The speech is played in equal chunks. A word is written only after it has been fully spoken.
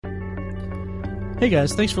Hey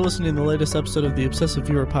guys, thanks for listening to the latest episode of the Obsessive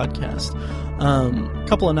Viewer podcast.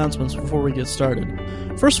 Couple announcements before we get started.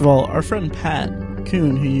 First of all, our friend Pat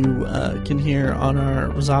Kuhn, who you can hear on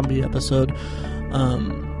our zombie episode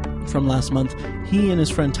from last month, he and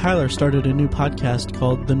his friend Tyler started a new podcast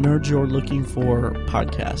called The Nerds You're Looking For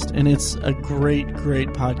podcast. And it's a great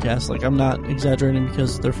podcast. Like, I'm not exaggerating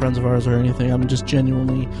because they're friends of ours or anything. I'm just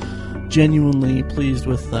genuinely pleased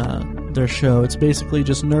with their show. It's basically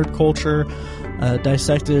just nerd culture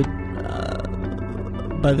dissected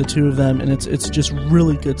by the two of them, and it's just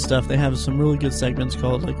really good stuff. They have some really good segments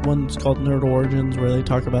one's called Nerd Origins, where they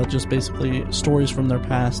talk about just basically stories from their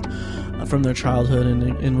past, from their childhood, and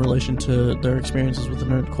in relation to their experiences with the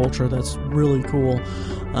nerd culture. That's really cool.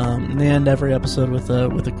 And they end every episode with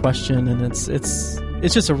a question, and it's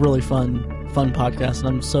just a really fun podcast, and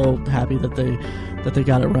I'm so happy that they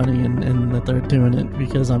got it running and that they're doing it,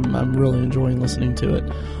 because I'm really enjoying listening to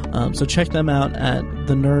it. So check them out at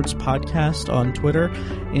The Nerds Podcast on Twitter,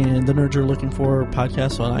 and The Nerds You're Looking For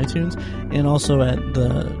podcast on iTunes, and also at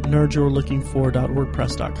the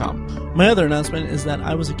nerdsyourlooking4.wordpress.com. My other announcement is that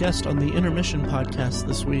I was a guest on the Intermission podcast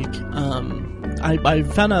this week. I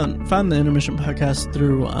found the Intermission podcast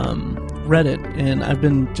through Reddit, and I've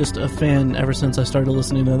been just a fan ever since I started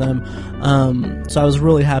listening to them. So I was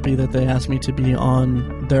really happy that they asked me to be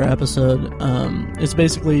on their episode. It's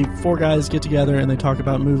basically four guys get together and they talk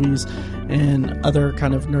about movies and other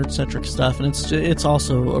kind of nerd-centric stuff, and it's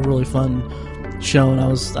also a really fun show, and I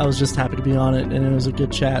was just happy to be on it, and it was a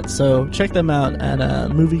good chat. So check them out at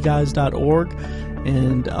movieguys.org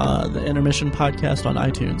and the Intermission podcast on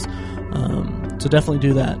iTunes. So definitely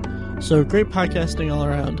do that. So great podcasting all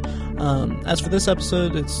around. As for this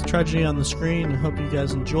episode, it's Tragedy on the Screen. I hope you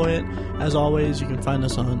guys enjoy it. As always, you can find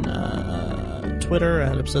us on Twitter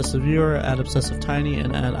at Obsessive Viewer, at Obsessive Tiny,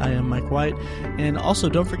 and at I Am Mike White. And also,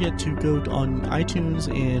 don't forget to go on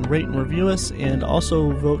iTunes and rate and review us, and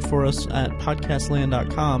also vote for us at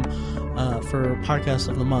podcastland.com for Podcast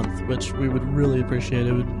of the Month, which we would really appreciate.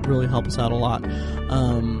 It would really help us out a lot.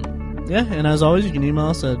 Yeah, and as always, you can email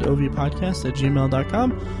us at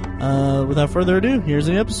ovpodcast@gmail.com. Without further ado, here's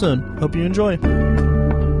the episode. Hope you enjoy.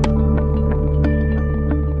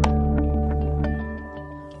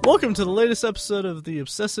 Welcome to the latest episode of the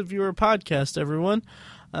Obsessive Viewer podcast, everyone.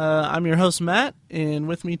 I'm your host, Matt, and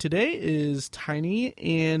with me today is Tiny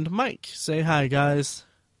and Mike. Say hi, guys.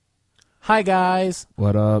 Hi, guys.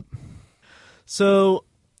 What up? So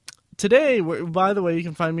today, by the way, you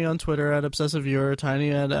can find me on Twitter at Obsessive Viewer,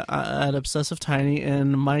 Tiny at Obsessive Tiny,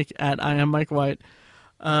 and Mike at I Am Mike White,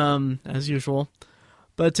 as usual.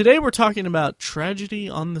 But today we're talking about tragedy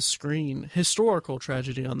on the screen, historical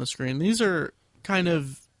tragedy on the screen. These are kind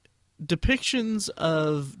of depictions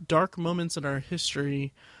of dark moments in our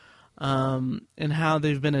history, and how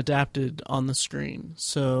they've been adapted on the screen.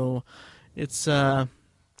 So it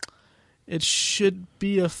should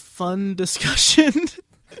be a fun discussion.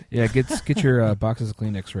 Yeah, get your boxes of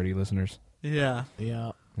Kleenex ready, listeners. Yeah.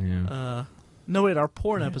 No, wait, our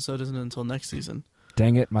porn episode isn't until next season.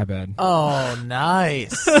 Dang it, my bad. Oh,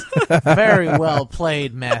 nice. Very well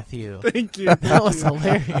played, Matthew. Thank you. That was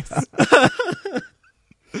hilarious.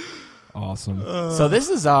 Awesome. So this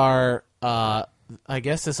is our, I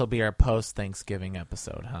guess this will be our post-Thanksgiving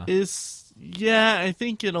episode, huh? Yeah, I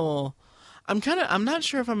think it'll... I'm not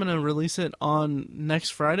sure if I'm going to release it on next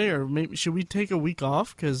Friday, or maybe should we take a week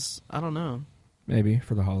off? Because I don't know. Maybe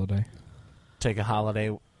for the holiday. Take a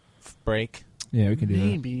holiday break? Yeah, we can do that.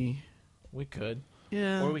 Maybe. We could.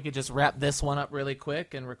 Yeah. Or we could just wrap this one up really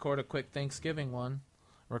quick and record a quick Thanksgiving one.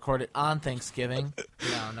 Record it on Thanksgiving.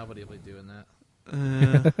 No, nobody will be doing that.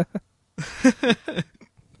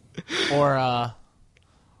 Or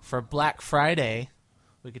for Black Friday,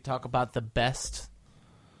 we could talk about the best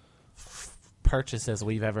purchases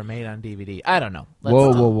we've ever made on DVD. I don't know.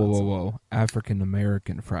 Whoa. African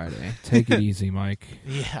American Friday. Take it easy, Mike.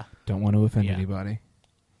 Yeah. Don't want to offend anybody.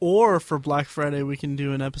 Or for Black Friday, we can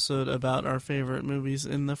do an episode about our favorite movies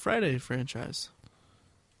in the Friday franchise.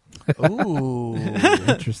 Ooh.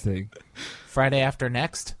 Interesting. Friday After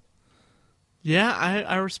Next? Yeah,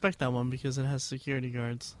 I respect that one because it has security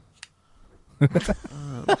guards.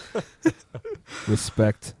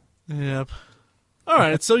 Respect. Yep. All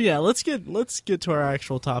right, so yeah, let's get to our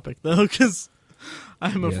actual topic though, because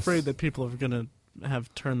I'm afraid that people are gonna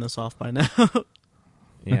have turned this off by now.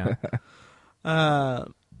 Yeah.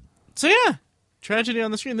 So yeah, Tragedy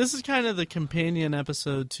on the Screen. This is kind of the companion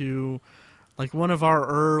episode to like one of our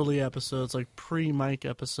early episodes, like pre-Mike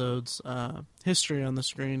episodes, History on the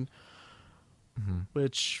Screen,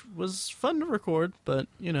 which was fun to record, but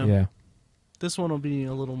you know, yeah, this one will be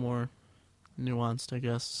a little more nuanced, I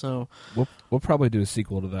guess. So We'll probably do a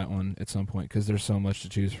sequel to that one at some point because there's so much to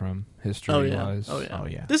choose from history wise. Oh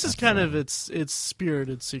yeah. This is kind of its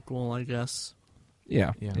spirited sequel, I guess.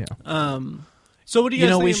 Yeah. So what do you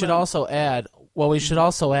guys think we about- should also add. Well, we should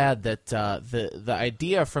also add that the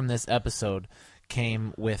idea from this episode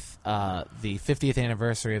came with the 50th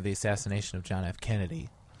anniversary of the assassination of John F. Kennedy.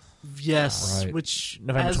 Yes, Right. which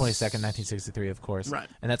November 22nd, 1963, of course. Right.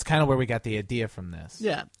 And that's kind of where we got the idea from this.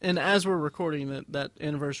 Yeah, and as we're recording, that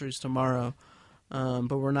anniversary is tomorrow,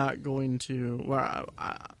 but we're not going to. Well,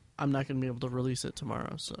 I'm not going to be able to release it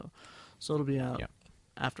tomorrow, so it'll be out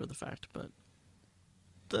after the fact. But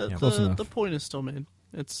the point is still made.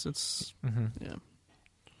 It's yeah,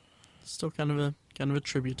 it's still kind of a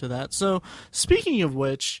tribute to that. So speaking of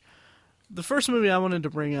which, the first movie I wanted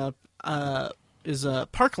to bring up is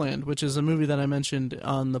Parkland, which is a movie that I mentioned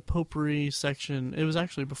on the potpourri section. It was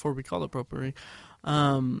actually before we called it potpourri,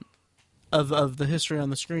 of the History on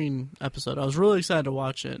the Screen episode. I was really excited to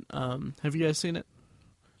watch it. Have you guys seen it?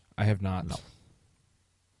 I have not. No.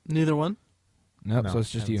 Neither one? Nope, No, so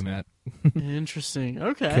it's just you, Matt. Interesting.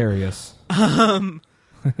 Okay. Curious. All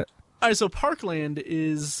right, so Parkland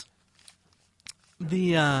is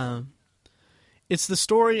it's the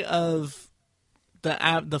story of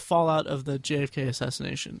the fallout of the JFK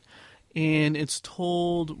assassination, and it's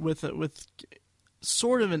told with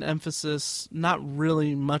sort of an emphasis, not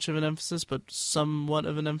really much of an emphasis, but somewhat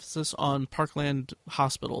of an emphasis on Parkland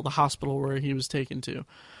Hospital, the hospital where he was taken to.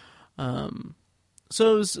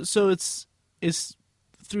 So it's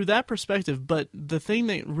through that perspective, but the thing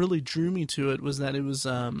that really drew me to it was that it was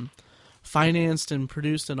financed and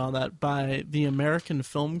produced and all that by the American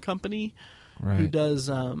Film Company, Right.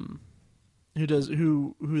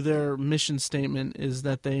 who their mission statement is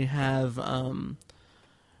that they have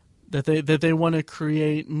that they want to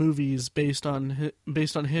create movies based on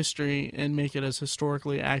history and make it as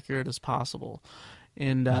historically accurate as possible.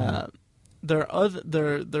 And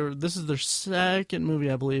this is their second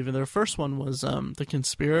movie, I believe, and their first one was The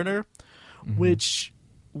Conspirator, which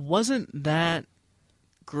wasn't that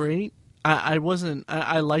great. I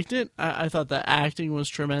liked it. I thought the acting was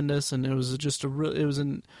tremendous, and it was just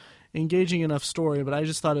an engaging enough story, but I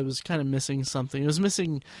just thought it was kind of missing something. It was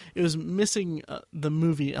missing the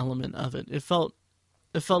movie element of it. It felt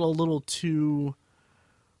a little too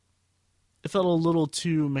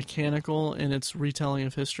mechanical in its retelling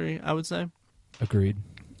of history, I would say. Agreed.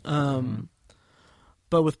 But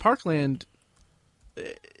with Parkland,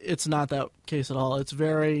 it's not that case at all. It's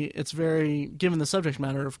very, given the subject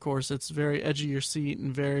matter, of course, it's very edge of your seat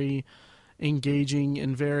and very engaging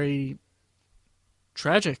and very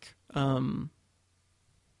tragic. Yeah.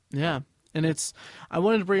 And I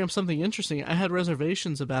wanted to bring up something interesting. I had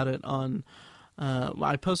reservations about it on,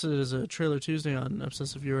 I posted it as a Trailer Tuesday on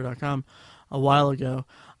ObsessiveViewer.com a while ago.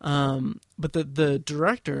 But the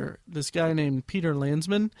director, this guy named Peter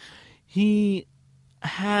Landsman, he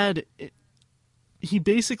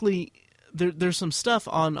basically, there's some stuff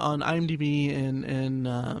on IMDb and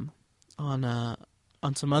on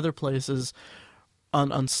some other places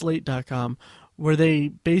on Slate.com where they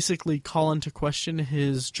basically call into question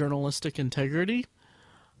his journalistic integrity.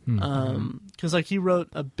 Because like he wrote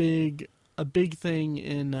a big thing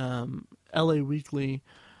in LA Weekly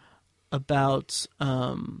about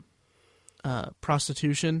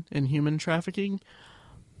prostitution and human trafficking.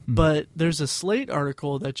 But there's a Slate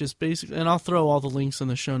article that just basically, and I'll throw all the links in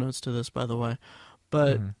the show notes to this, by the way,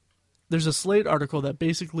 but there's a Slate article that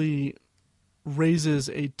basically raises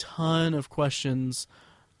a ton of questions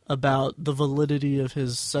about the validity of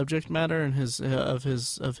his subject matter and of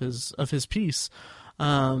his piece,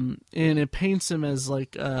 and it paints him as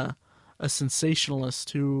like a sensationalist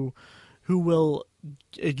who will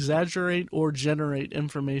exaggerate or generate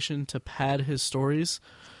information to pad his stories.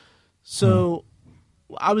 So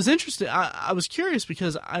I was interested. I was curious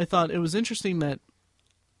because I thought it was interesting that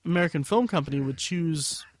American Film Company would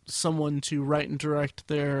choose someone to write and direct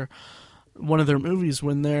one of their movies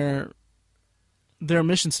when their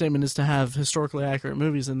mission statement is to have historically accurate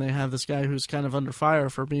movies, and they have this guy who's kind of under fire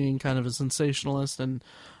for being kind of a sensationalist and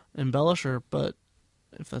embellisher, but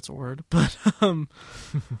if that's a word, but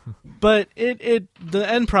but the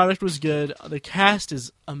end product was good. The cast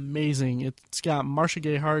is amazing. It's got Marcia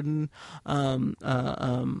Gay Harden, Billy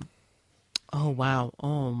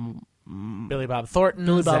Bob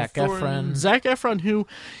Thornton, Zac Efron, who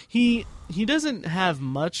he doesn't have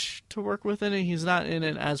much to work with in it. He's not in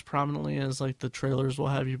it as prominently as like the trailers will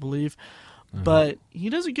have you believe, but he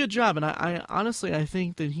does a good job, and I honestly I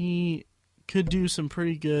think that he could do some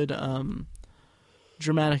pretty good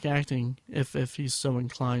dramatic acting if he's so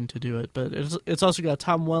inclined to do it. But it's also got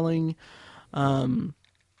Tom Welling,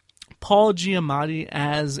 Paul Giamatti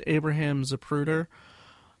as Abraham Zapruder.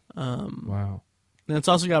 Wow. And it's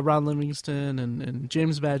also got Ron Livingston and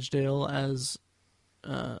James Badgedale as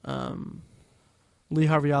Lee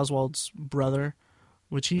Harvey Oswald's brother,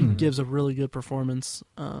 which he gives a really good performance.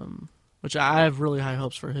 Which I have really high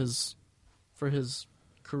hopes for his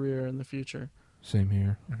career in the future. Same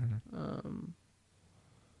here.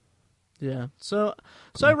 Yeah, so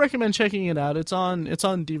I recommend checking it out. It's on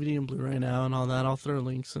DVD and Blu-ray now and all that. I'll throw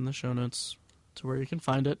links in the show notes to where you can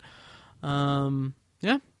find it.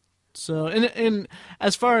 Yeah. So and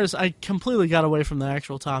as far as I completely got away from the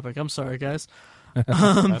actual topic, I'm sorry, guys.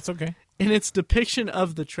 That's okay. In its depiction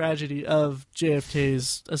of the tragedy of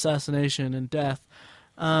JFK's assassination and death,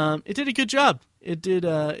 it did a good job. It did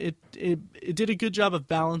a good job of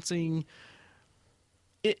balancing.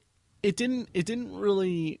 It didn't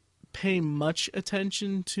really pay much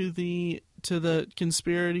attention to the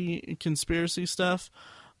conspiracy stuff,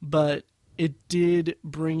 but it did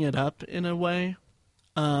bring it up in a way.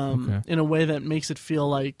 In a way that makes it feel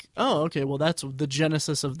like, oh, okay, well, that's the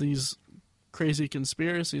genesis of these crazy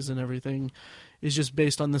conspiracies and everything is just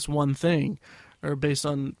based on this one thing, or based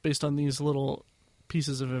on these little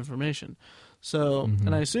pieces of information. So,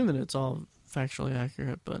 and I assume that it's all factually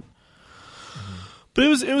accurate, but it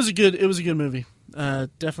was a good movie.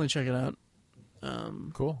 Definitely check it out.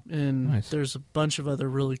 Cool. And nice. There's a bunch of other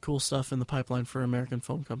really cool stuff in the pipeline for American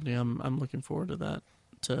Film Company. I'm looking forward to that.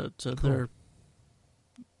 To cool. their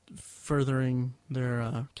furthering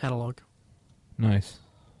their catalog. Nice.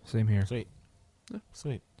 Same here. Sweet. Yeah.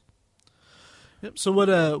 Sweet. Yep. So what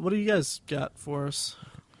do you guys got for us?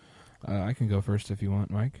 I can go first if you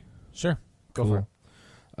want, Mike. Sure. Go Cool.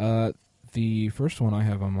 for it. The first one I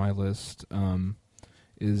have on my list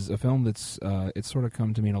is a film that's it's sort of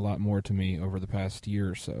come to mean a lot more to me over the past year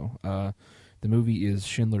or so. The movie is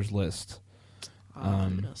Schindler's List.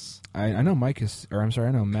 Yes. I know Mike is, or I'm sorry,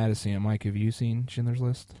 I know Matt has seen it. Mike, have you seen Schindler's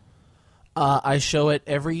List? I show it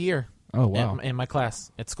every year. Oh wow! In my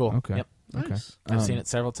class at school. Okay. Yep. Nice. Okay. I've seen it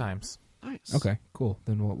several times. Nice. Okay, cool.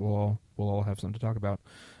 Then we'll all have something to talk about,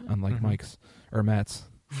 unlike Mike's or Matt's.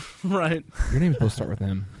 Right. Your name's supposed to start with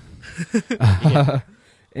M.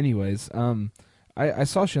 Anyways, I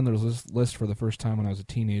saw Schindler's List for the first time when I was a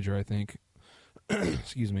teenager, I think.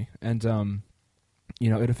 Excuse me. And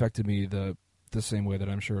it affected me the same way that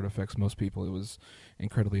I'm sure it affects most people. It was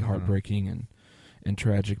incredibly heartbreaking and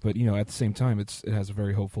tragic, but at the same time it has a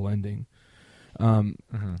very hopeful ending.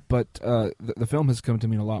 But the film has come to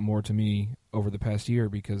mean a lot more to me over the past year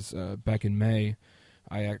because back in May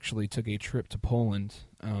I actually took a trip to Poland.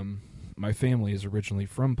 My family is originally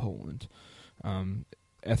from Poland.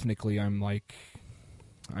 Ethnically I'm like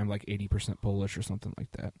 80% Polish or something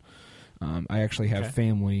like that. I actually have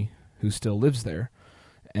family who still lives there.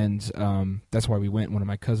 And that's why we went. One of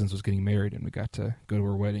my cousins was getting married, and we got to go to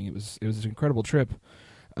her wedding. It was an incredible trip.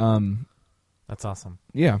 That's awesome.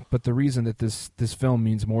 Yeah, but the reason that this film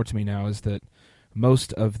means more to me now is that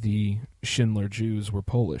most of the Schindler Jews were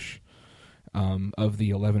Polish. Of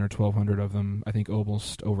the 1,100 or 1,200 of them, I think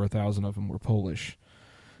almost over 1,000 of them were Polish.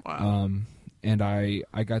 Wow. And I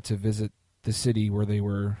got to visit the city where they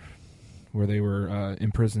were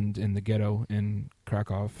imprisoned in the ghetto in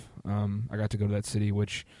Krakow. I got to go to that city,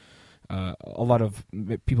 which a lot of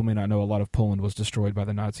people may not know. A lot of Poland was destroyed by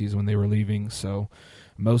the Nazis when they were leaving, so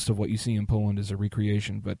most of what you see in Poland is a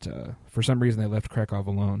recreation. But for some reason, they left Krakow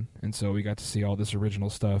alone, and so we got to see all this original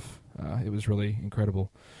stuff. It was really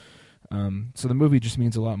incredible. So the movie just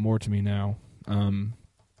means a lot more to me now.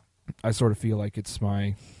 I sort of feel like it's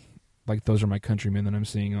those are my countrymen that I'm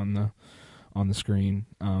seeing on the screen.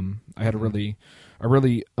 I had a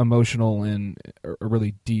really emotional and a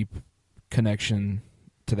really deep connection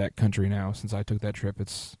to that country now since I took that trip.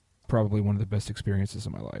 It's probably one of the best experiences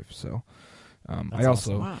of my life. So I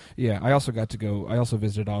also awesome. I also got to go. I also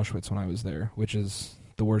visited Auschwitz when I was there, which is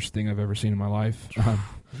the worst thing I've ever seen in my life.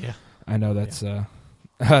 Yeah, I know that's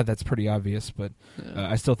that's pretty obvious, but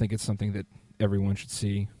I still think it's something that everyone should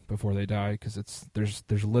see before they die because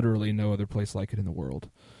there's literally no other place like it in the world.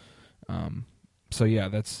 So yeah,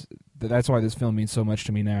 that's why this film means so much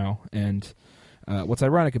to me now. And what's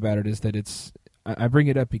ironic about it is that I bring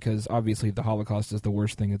it up because obviously the Holocaust is the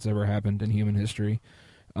worst thing that's ever happened in human history.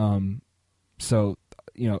 So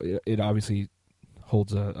it obviously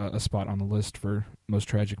holds a spot on the list for most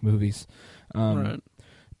tragic movies. Right.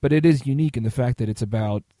 But it is unique in the fact that it's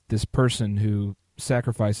about this person who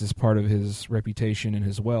sacrifices part of his reputation and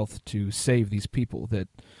his wealth to save these people that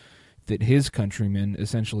his countrymen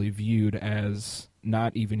essentially viewed as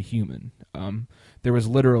not even human. There was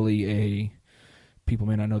literally people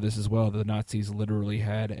may not know this as well, the Nazis literally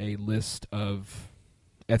had a list of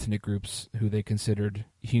ethnic groups who they considered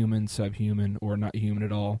human, subhuman, or not human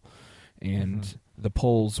at all. And the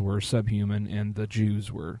Poles were subhuman, and the Jews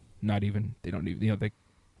were not even. They don't even.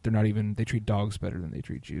 They're not even. They treat dogs better than they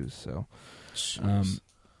treat Jews. So,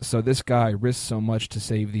 so this guy risks so much to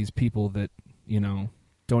save these people that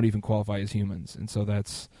don't even qualify as humans, and so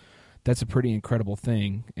that's a pretty incredible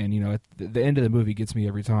thing. And at the end of the movie gets me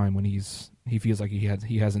every time when he feels like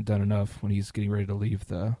he hasn't done enough when he's getting ready to leave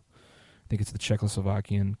I think it's the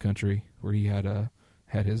Czechoslovakian country where he had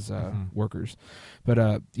his workers. But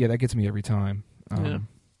that gets me every time.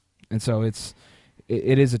 And so it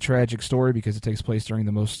is a tragic story because it takes place during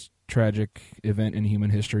the most tragic event in human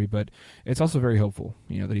history, but it's also very hopeful,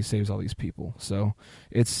 that he saves all these people. So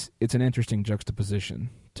it's an interesting juxtaposition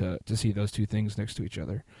to see those two things next to each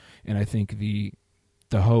other. And I think the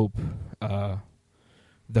hope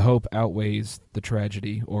outweighs the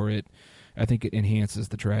tragedy, I think it enhances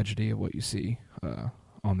the tragedy of what you see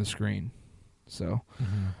on the screen. So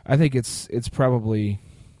I think it's probably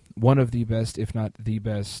one of the best, if not the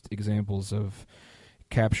best, examples of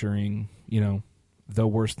capturing, the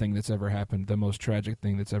worst thing that's ever happened, the most tragic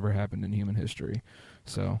thing that's ever happened in human history.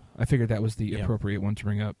 So I figured that was the appropriate one to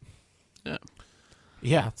bring up.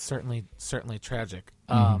 Yeah, certainly tragic.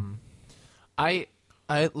 I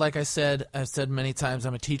like I've said many times,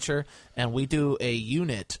 I'm a teacher, and we do a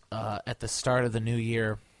unit at the start of the new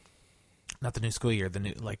year. Not the new school year,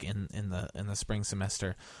 in the spring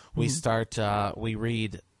semester. We start. We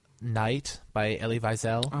read Night by Elie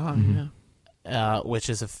Wiesel, which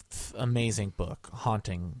is an amazing book,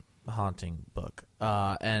 haunting book.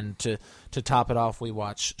 And to top it off, we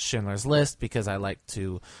watch Schindler's List because I like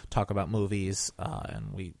to talk about movies,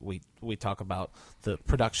 and we talk about the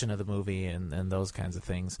production of the movie and those kinds of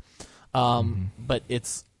things. But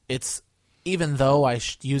it's even though I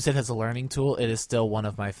use it as a learning tool, it is still one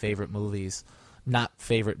of my favorite movies. Not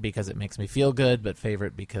favorite because it makes me feel good, but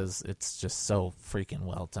favorite because it's just so freaking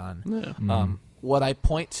well done. Yeah. What I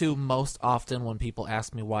point to most often when people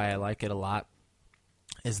ask me why I like it a lot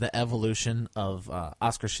is the evolution of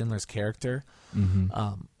Oskar Schindler's character, and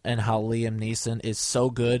how Liam Neeson is so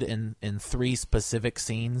good in three specific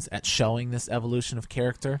scenes at showing this evolution of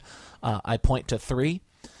character. I point to three.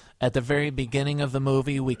 At the very beginning of the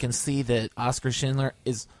movie, we can see that Oskar Schindler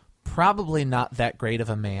is probably not that great of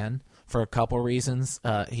a man for a couple reasons.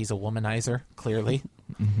 He's a womanizer, clearly.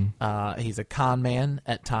 He's a con man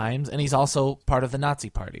at times, and he's also part of the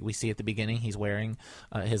Nazi party. We see at the beginning he's wearing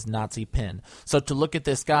his Nazi pin. So to look at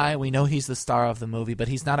this guy, we know he's the star of the movie, but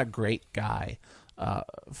he's not a great guy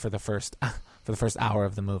for the first hour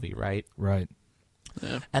of the movie, right? Right.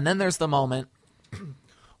 Yeah. And then there's the moment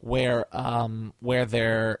where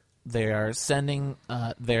they're sending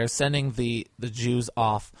the Jews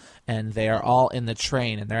off, and they are all in the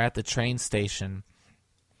train, and they're at the train station,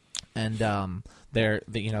 and they're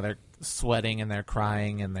sweating and they're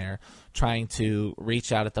crying and they're trying to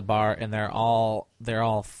reach out at the bar, and they're all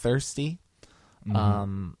thirsty,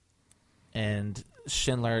 and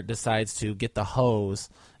Schindler decides to get the hose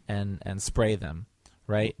and spray them.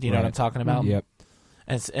 Right? Do you know what I'm talking about? Yep.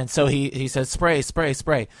 And so he says spray,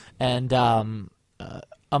 and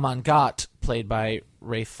Amon Gott, played by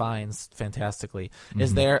Ralph Fiennes fantastically,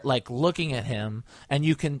 is there looking at him, and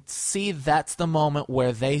you can see that's the moment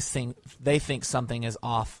where they think something is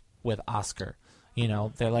off with Oscar.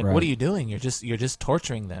 They're like, "What are you doing? You're just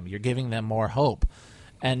torturing them. You're giving them more hope."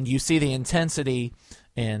 And you see the intensity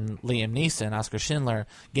in Liam Neeson, Oskar Schindler,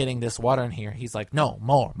 getting this water in here. He's like, "No,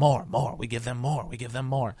 more. We give them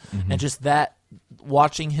more. And just that,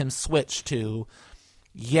 watching him switch to,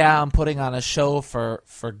 I'm putting on a show for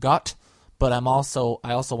Gott, but I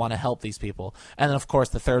also want to help these people. And then, of course,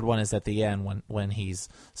 the third one is at the end when he's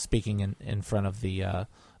speaking in front of the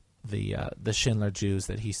Schindler Jews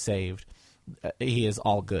that he saved. He is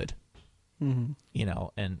all good, and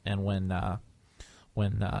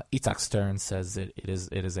when Itzhak Stern says it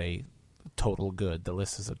is a total good, the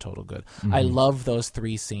list is a total good. I love those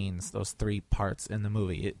three scenes, those three parts in the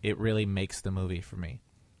movie. It really makes the movie for me.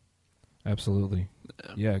 Absolutely.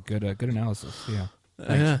 Yeah, good analysis. Yeah.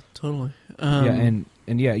 Yeah, totally. And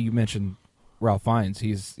you mentioned Ralph Fiennes.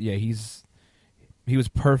 He was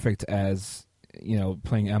perfect as,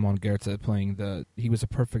 playing Amon Goethe, he was a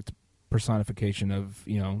perfect personification of,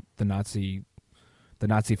 the Nazi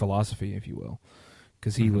philosophy, if you will.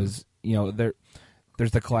 Because he was,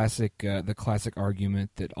 there's the classic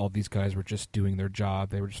argument that all these guys were just doing their job.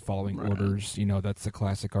 They were just following orders. That's the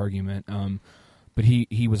classic argument. But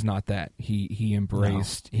he was not that. He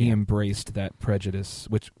embraced embraced that prejudice,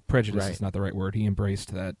 which prejudice is not the right word. He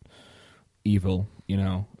embraced that evil,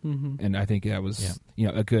 and I think that was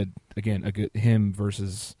a good him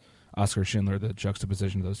versus Oskar Schindler. The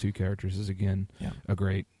juxtaposition of those two characters is again a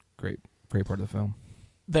great part of the film.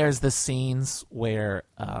 There's the scenes where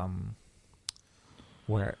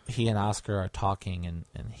he and Oscar are talking, and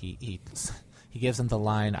he gives him the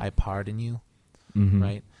line, "I pardon you,"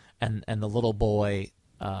 right? And the little boy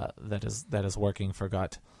that is working for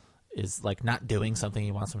Gut is like not doing something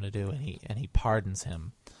he wants him to do, and he pardons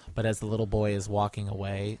him. But as the little boy is walking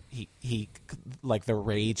away, he like the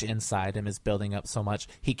rage inside him is building up so much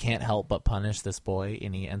he can't help but punish this boy,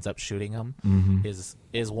 and he ends up shooting him.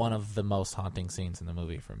 Is one of the most haunting scenes in the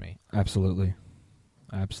movie for me. Absolutely.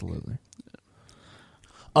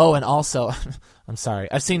 Oh, and also, I'm sorry,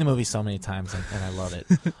 I've seen the movie so many times and I love it.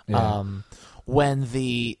 When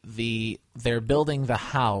they're building the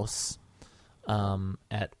house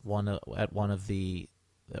at one of the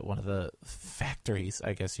factories,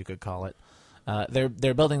 I guess you could call it.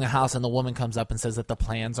 They're building the house, and the woman comes up and says that the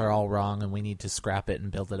plans are all wrong, and we need to scrap it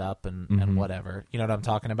and build it up and whatever. You know what I'm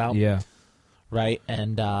talking about? Yeah. Right,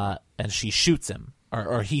 and she shoots him,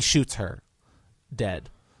 or he shoots her dead,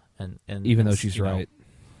 and even though she's right.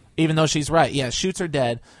 Even though she's right, shoots her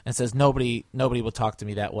dead and says nobody will talk to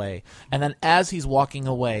me that way. And then as he's walking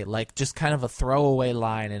away, like just kind of a throwaway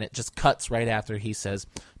line, and it just cuts right after he says,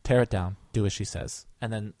 "Tear it down, do as she says,"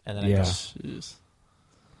 and then it goes.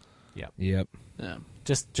 Yep. Yeah.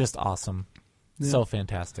 Just awesome. Yeah. So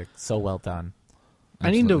fantastic. So well done.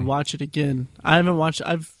 Absolutely. I need to watch it again. I haven't watched.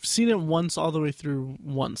 I've seen it once, all the way through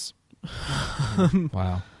once.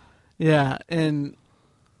 Wow. Yeah, and.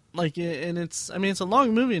 It's a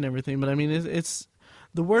long movie and everything, but I mean, it's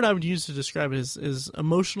the word I would use to describe it is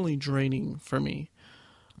emotionally draining for me.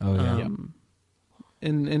 Oh yeah.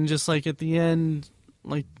 And just like at the end,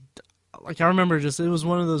 like I remember it was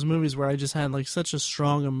one of those movies where I just had like such a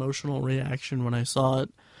strong emotional reaction when I saw it.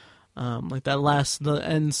 Like the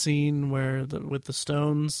end scene with the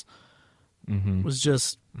stones was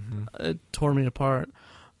just it tore me apart.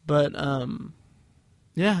 But I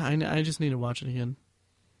just need to watch it again.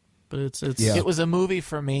 But it was a movie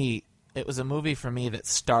for me. It was a movie for me that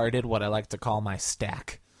started what I like to call my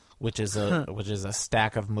stack, which is a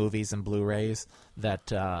stack of movies and Blu-rays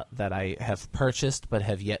that I have purchased but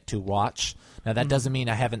have yet to watch. Now that doesn't mean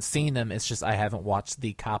I haven't seen them. It's just I haven't watched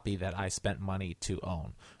the copy that I spent money to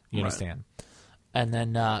own. You understand? And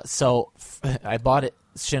then so I bought it,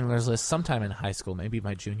 Schindler's List, sometime in high school, maybe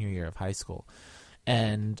my junior year of high school.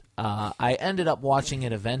 And I ended up watching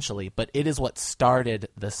it eventually, but it is what started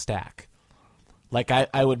the stack. Like,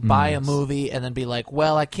 I would buy a movie and then be like,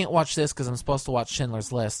 well, I can't watch this because I'm supposed to watch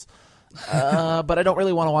Schindler's List, but I don't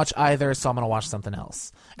really want to watch either, so I'm going to watch something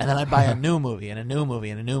else. And then I'd buy a new movie and a new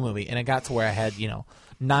movie and a new movie, and it got to where I had,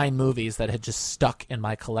 9 movies that had just stuck in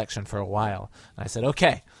my collection for a while. And I said,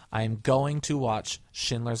 okay, I am going to watch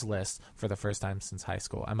Schindler's List for the first time since high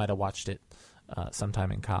school. I might have watched it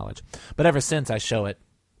sometime in college. But ever since, I show it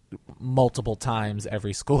multiple times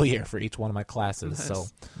every school year for each one of my classes. Nice. So,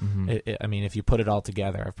 I mean, if you put it all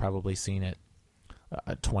together, I've probably seen it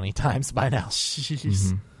 20 times by now.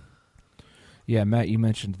 Jeez. Yeah, Matt, you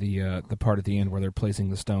mentioned the part at the end where they're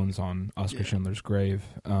placing the stones on Oskar Schindler's grave.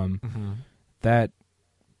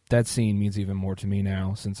 That scene means even more to me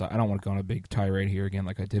now, since I don't want to go on a big tirade here again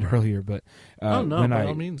like I did earlier. But by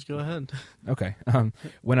all means, go ahead. Okay.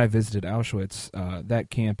 When I visited Auschwitz, that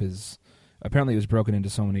camp apparently it was broken into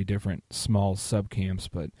so many different small sub-camps,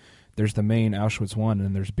 but there's the main Auschwitz one,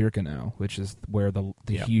 and there's Birkenau, which is where the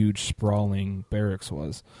huge sprawling barracks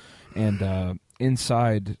was. And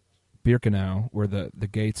inside Birkenau, where the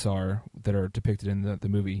gates are that are depicted in the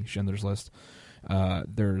movie Schindler's List,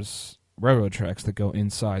 there's railroad tracks that go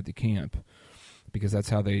inside the camp, because that's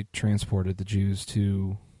how they transported the Jews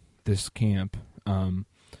to this camp.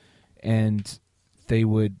 And they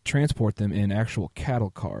would transport them in actual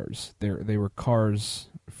cattle cars. They were cars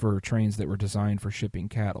for trains that were designed for shipping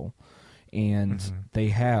cattle. And they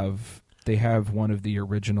have one of the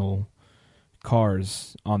original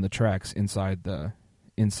cars on the tracks inside the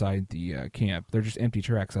camp. They're just empty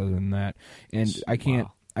tracks other than that. And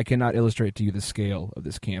I cannot illustrate to you the scale of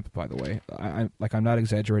this camp, by the way. I'm not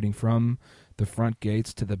exaggerating. From the front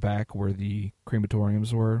gates to the back where the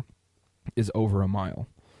crematoriums were is over a mile.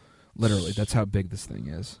 Literally, that's how big this thing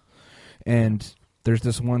is. And there's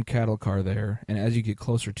this one cattle car there, and as you get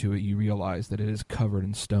closer to it, you realize that it is covered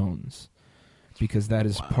in stones, because that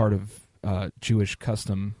is part of Jewish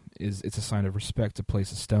custom. It's a sign of respect to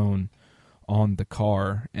place a stone on the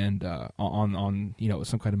car and on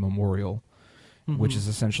some kind of memorial. Which is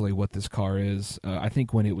essentially what this car is. I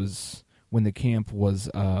think when the camp was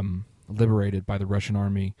liberated by the Russian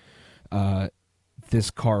army,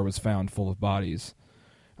 this car was found full of bodies,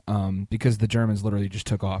 because the Germans literally just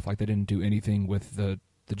took off. Like, they didn't do anything with the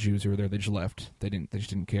Jews who were there. They just left. They just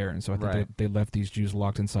didn't care. And so I think they left these Jews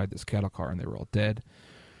locked inside this cattle car, and they were all dead.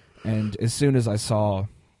 And as soon as I saw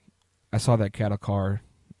that cattle car,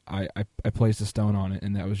 I placed a stone on it,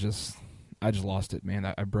 and that was just, I just lost it, man.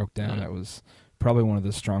 I broke down. That was probably one of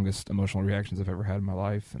the strongest emotional reactions I've ever had in my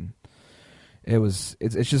life, and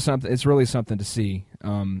it's just something. It's really something to see.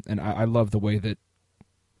 And I love the way that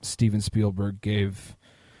Steven Spielberg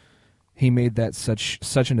made that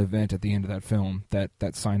such an event at the end of that film,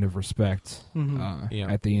 that sign of respect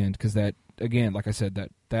at the end, because that, again, like I said,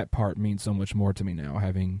 that part means so much more to me now,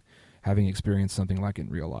 having experienced something like it in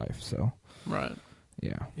real life. So right,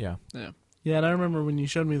 yeah. And I remember when you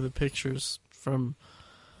showed me the pictures from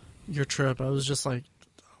your trip, I was just like,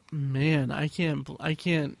 man, I could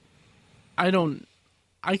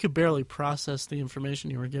barely process the information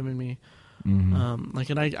you were giving me. Mm-hmm.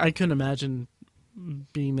 And I couldn't imagine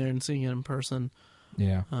being there and seeing it in person.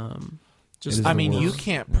 Yeah. I mean, you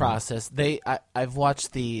can't process. I've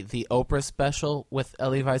watched the Oprah special with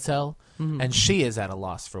Elie Wiesel, and she is at a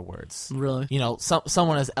loss for words. Really? You know,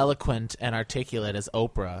 someone as eloquent and articulate as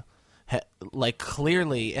Oprah, like,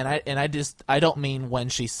 clearly, and I don't mean when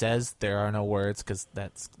she says there are no words, because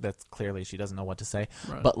that's clearly she doesn't know what to say.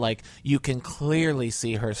 Right. But, like, you can clearly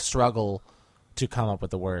see her struggle to come up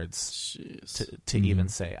with the words to even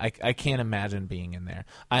say. I can't imagine being in there.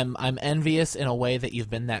 I'm envious in a way that you've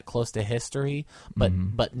been that close to history,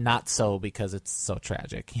 but not so because it's so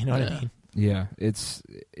tragic. You know what I mean? Yeah, it's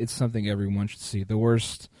something everyone should see. The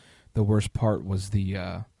worst part was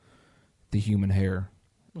the human hair.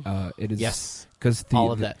 It is because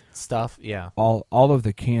all of that stuff. Yeah, all of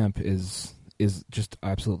the camp is just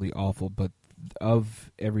absolutely awful. But of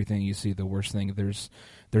everything you see, the worst thing, there's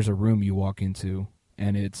a room you walk into,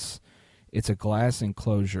 and it's a glass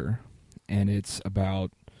enclosure, and it's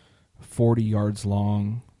about 40 yards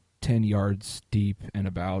long, 10 yards deep, and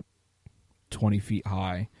about 20 feet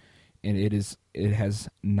high, and it has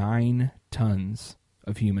 9 tons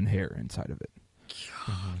of human hair inside of it.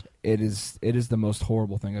 Mm-hmm. It is the most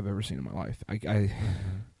horrible thing I've ever seen in my life.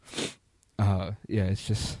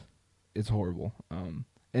 It's horrible.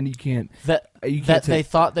 And you can't they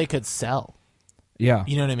thought they could sell. Yeah,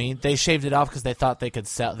 you know what I mean. They shaved it off because they thought they could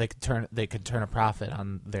sell. They could turn a profit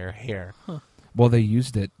on their hair. Huh. Well, they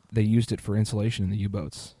used it. They used it for insulation in the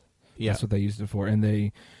U-boats. Yeah, that's what they used it for. And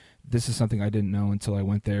this is something I didn't know until I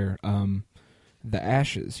went there. The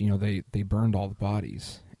ashes, they burned all the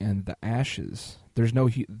bodies, and the ashes.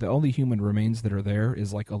 The only human remains that are there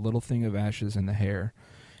is like a little thing of ashes in the hair,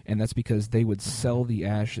 and that's because they would sell the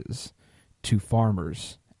ashes to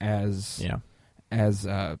farmers as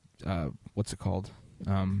what's it called?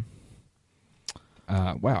 Wow,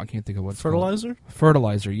 I can't think of what's fertilizer.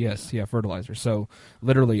 Fertilizer, yes, yeah, fertilizer. So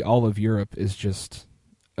literally, all of Europe is just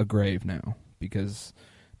a grave now because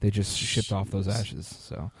they just shipped off those ashes.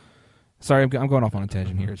 So, sorry, I'm going off on a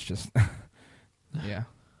tangent here. It's just, yeah.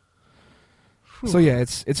 So yeah,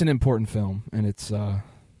 it's an important film, and it's I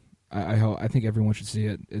think everyone should see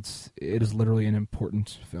it. It is literally an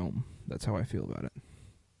important film. That's how I feel about it.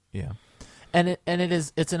 Yeah.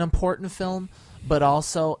 It's an important film, but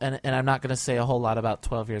also, and I'm not going to say a whole lot about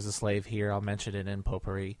 12 Years a Slave here. I'll mention it in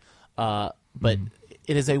potpourri. But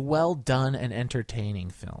it is a well done and entertaining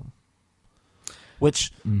film,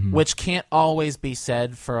 which can't always be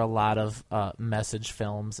said for a lot of message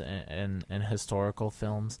films and historical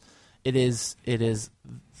films. It is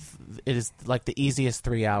like the easiest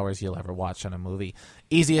 3 hours you'll ever watch on a movie.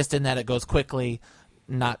 Easiest in that it goes quickly.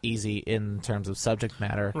 Not easy in terms of subject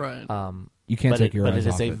matter. Right. You can't take your eyes off it.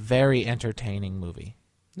 But it is a very entertaining movie.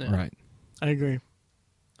 Yeah. Right. I agree.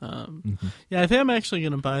 Yeah, I think I'm actually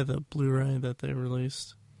going to buy the Blu-ray that they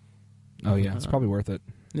released. Oh yeah, it's probably worth it.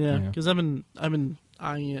 Yeah, because I've been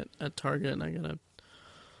eyeing it at Target, and I got a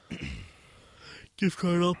gift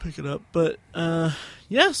card. I'll pick it up. But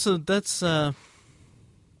yeah, so that's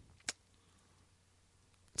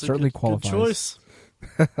certainly qualifies. Good choice.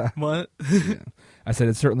 What? Yeah. I said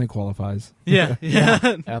it certainly qualifies. Yeah.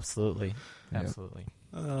 Absolutely.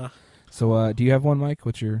 So, do you have one, Mike?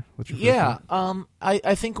 What's your Yeah,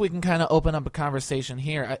 I think we can kind of open up a conversation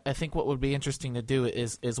here. I think what would be interesting to do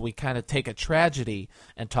is we kind of take a tragedy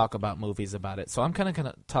and talk about movies about it. So I'm kind of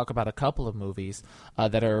going to talk about a couple of movies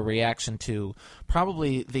that are a reaction to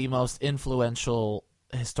probably the most influential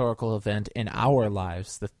historical event in our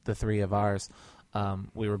lives, the three of ours.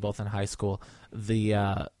 We were both in high school.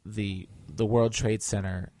 The World Trade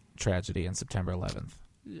Center tragedy on September 11th.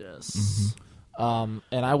 Yes. And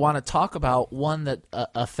I want to talk about one that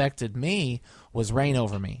affected me was Rain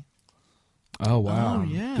Over Me. Oh, wow. Oh,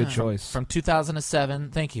 yeah. Good choice. From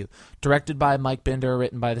 2007. Thank you. Directed by Mike Binder,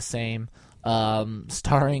 written by the same.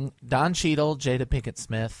 Starring Don Cheadle, Jada Pinkett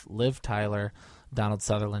Smith, Liv Tyler, Donald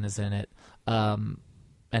Sutherland is in it, and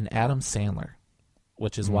Adam Sandler,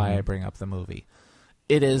 which is why I bring up the movie.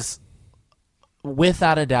 It is,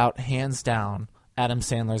 without a doubt, hands down, Adam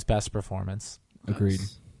Sandler's best performance. Agreed.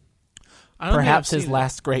 Perhaps his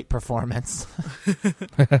last great performance.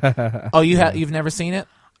 Oh, you've never seen it?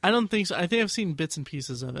 I don't think so. I think I've seen bits and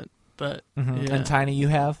pieces of it, but yeah. And Tiny, you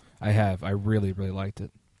have? I have. I really, really liked it.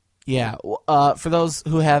 Yeah. For those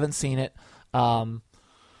who haven't seen it,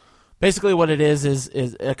 basically what it is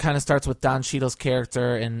it kind of starts with Don Cheadle's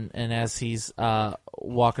character, and as he's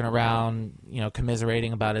walking around,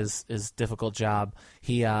 commiserating about his difficult job,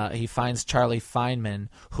 he finds Charlie Feynman,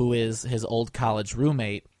 who is his old college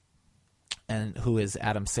roommate, and who is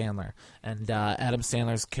Adam Sandler. And Adam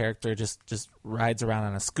Sandler's character just rides around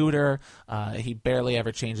on a scooter. He barely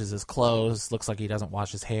ever changes his clothes. Looks like he doesn't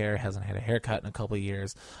wash his hair. Hasn't had a haircut in a couple of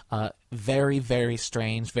years. Very, very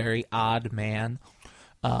strange, very odd man.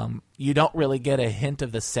 You don't really get a hint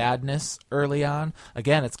of the sadness early on.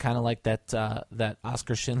 Again, it's kind of like that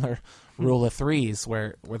Oscar Schindler rule of threes,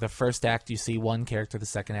 where the first act you see one character, the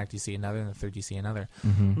second act you see another, and the third you see another.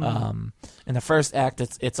 In the first act,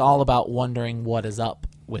 it's all about wondering what is up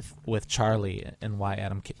with Charlie and why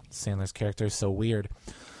Adam Sandler's character is so weird.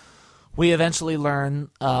 We eventually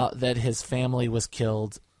learn that his family was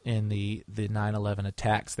killed in the 9/11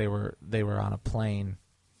 attacks. They were on a plane.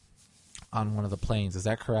 On one of the planes, is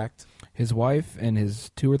that correct? His wife and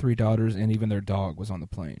his 2 or 3 daughters and even their dog was on the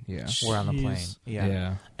plane. Yeah, were on the plane.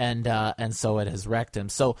 Yeah. And so it has wrecked him.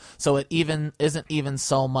 So it even isn't even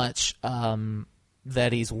so much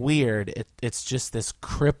that he's weird. It's just this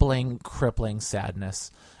crippling sadness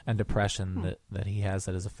and depression that he has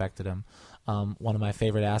that has affected him. One of my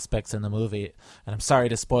favorite aspects in the movie, and I'm sorry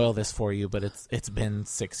to spoil this for you, but it's been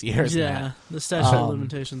 6 years now. Yeah, the statute of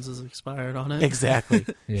limitations has expired on it. Exactly.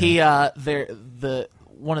 Yeah.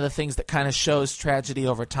 One of the things that kind of shows tragedy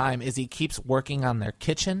over time is he keeps working on their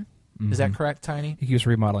kitchen. Is that correct, Tiny? He keeps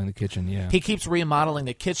remodeling the kitchen, yeah. He keeps remodeling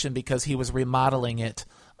the kitchen because he was remodeling it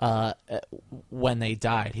when they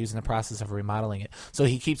died. He was in the process of remodeling it. So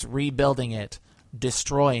he keeps rebuilding it,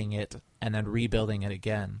 destroying it, and then rebuilding it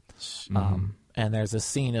again. And there's a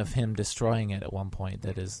scene of him destroying it at one point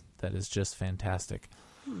that is just fantastic.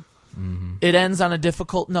 It ends on a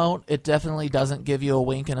difficult note. It definitely doesn't give you a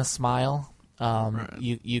wink and a smile. Right.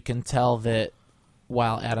 You can tell that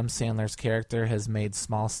while Adam Sandler's character has made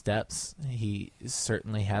small steps, he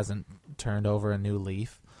certainly hasn't turned over a new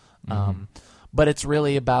leaf. But it's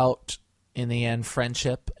really about, in the end,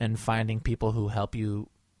 friendship and finding people who help you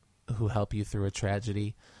through a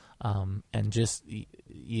tragedy. And just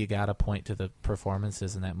you got to point to the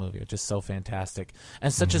performances in that movie. Are just so fantastic,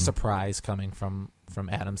 and such a surprise coming from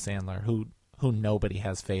Adam Sandler, who nobody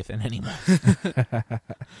has faith in anymore.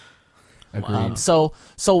 Agreed. So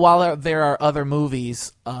while there are other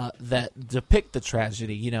movies that depict the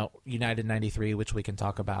tragedy, United 93, which we can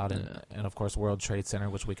talk about, and of course World Trade Center,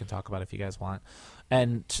 which we can talk about if you guys want,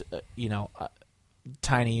 and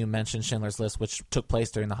Tiny, you mentioned Schindler's List, which took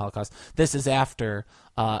place during the Holocaust. This is after,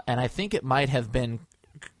 and I think it might have been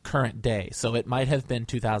current day, so it might have been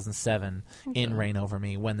 2007 in Reign Over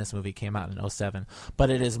Me when this movie came out in 2007.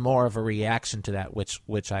 But it is more of a reaction to that,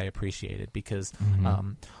 which I appreciated, because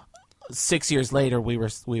 6 years later we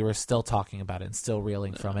were still talking about it and still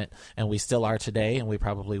reeling from it, and we still are today, and we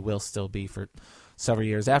probably will still be for several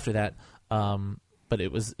years after that. But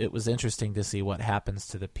it was interesting to see what happens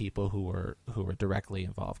to the people who were directly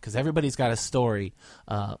involved, because everybody's got a story,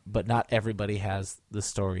 but not everybody has the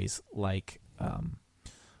stories like Adam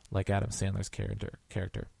Sandler's character.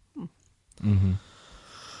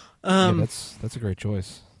 Yeah, that's a great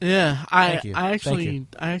choice. Yeah, Thank you. I actually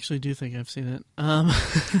do think I've seen it. But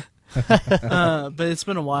it's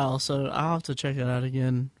been a while, so I'll have to check it out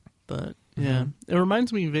again. But yeah, it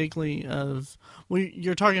reminds me vaguely of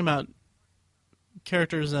you're talking about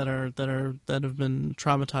characters that have been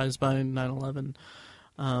traumatized by 9/11,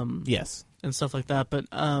 yes, and stuff like that. But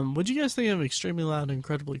what'd you guys think of Extremely Loud and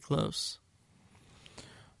Incredibly Close?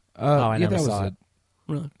 I never saw it.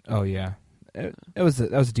 Really? Oh yeah, that was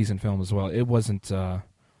a decent film as well. It wasn't too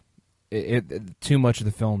much of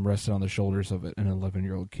the film rested on the shoulders of an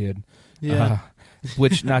 11-year-old kid. Yeah,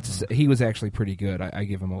 which not to say he was actually pretty good. I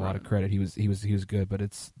give him a lot of credit. He was good, but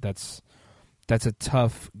that's a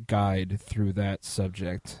tough guide through that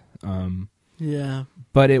subject. Yeah,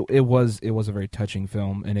 but it was a very touching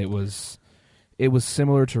film, and it was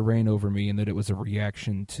similar to Reign Over Me in that it was a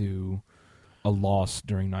reaction to a loss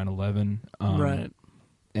during 9/11. Right.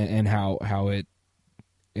 and how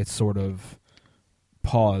it sort of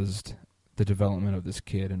paused the development of this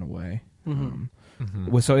kid in a way.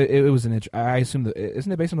 So it was an I assume that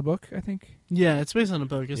isn't it based on a book? I think. Yeah, it's based on a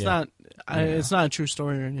book. It's not. Yeah. It's not a true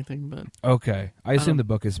story or anything, but okay. I assume the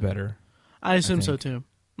book is better. I assume so too.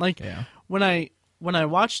 Like when I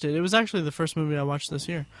watched it, it was actually the first movie I watched this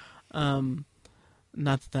year.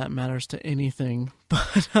 Not that matters to anything,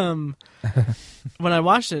 but when I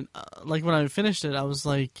watched it, like when I finished it, I was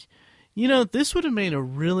like, this would have made a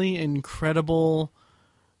really incredible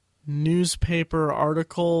newspaper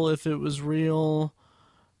article if it was real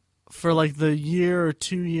for like the year or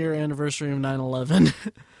 2 year anniversary of 9/11.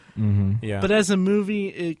 Yeah. But as a movie,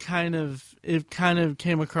 it kind of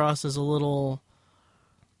came across as a little,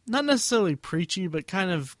 not necessarily preachy, but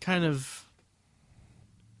kind of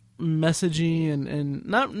messagey and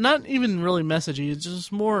not even really messagey. It's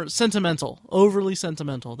just more sentimental, overly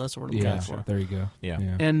sentimental. That's what I'm looking for. There you go. Yeah.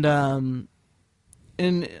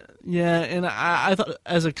 And I thought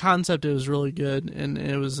as a concept it was really good, and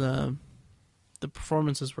it was the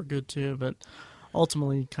performances were good too, but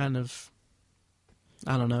ultimately kind of,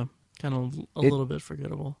 I don't know, a little bit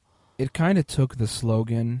forgettable. It kind of took the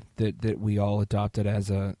slogan that we all adopted as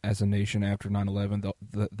a nation after 9/11,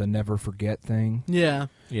 the never forget thing. Yeah.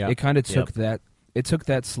 Yeah. It kind of took that. It took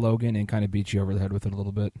that slogan and kind of beat you over the head with it a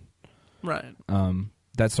little bit. Right.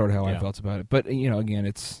 That's sort of how I felt about it. But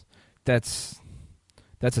again, that's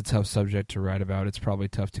a tough subject to write about. It's probably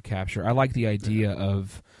tough to capture. I like the idea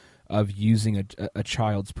of using a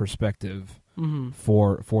child's perspective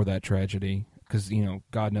for that tragedy, because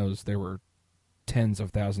God knows there were tens of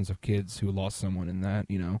thousands of kids who lost someone in that.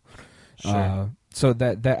 Sure. So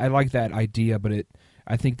that I like that idea, but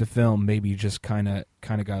I think the film maybe just kind of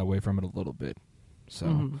got away from it a little bit.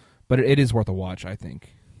 So, but it is worth a watch, I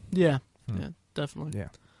think. Yeah. Yeah. Definitely. Yeah.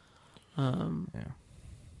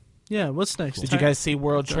 Yeah. What's next? Did you guys see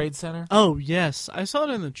World Trade Center? Oh yes, I saw it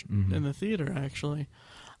in the theater actually.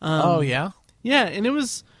 Oh yeah. Yeah, and it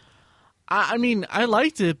was. I mean, I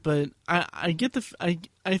liked it, but I get I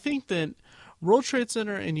think that World Trade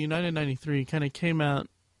Center and United 93 kind of came out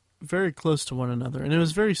very close to one another, and it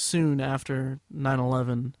was very soon after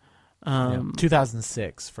 9/11.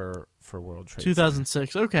 2006 for World Trade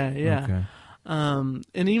 2006. Center. Okay, yeah. Okay.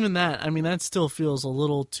 And even that, I mean, that still feels a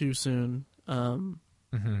little too soon. Like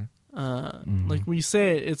we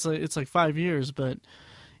say, it's like 5 years, but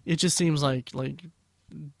it just seems like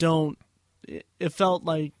don't. It felt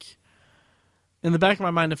like, in the back of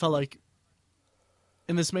my mind, it felt like,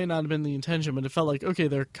 and this may not have been the intention, but it felt like, okay,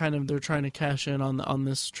 they're trying to cash in on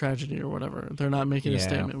this tragedy or whatever. They're not making a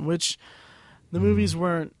statement, which the movies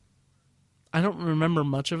weren't. I don't remember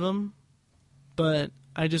much of them, but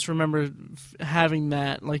I just remember having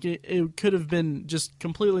that. Like it could have been just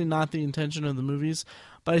completely not the intention of the movies,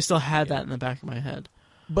 but I still had that in the back of my head.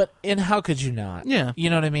 But how could you not? Yeah. You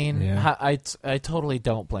know what I mean? Yeah. I totally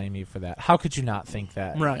don't blame you for that. How could you not think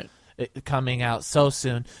that? Right. Coming out so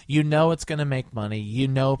soon, it's going to make money.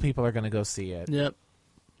 People are going to go see it. Yep.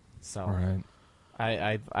 So Right.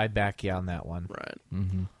 I back you on that one. Right.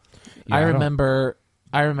 Mm-hmm. I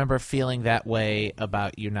remember feeling that way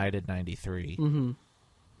about United 93. Mm-hmm.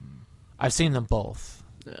 I've seen them both.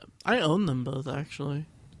 Yeah. I own them both, actually.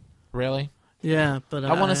 Really? Yeah, but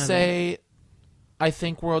I want to say I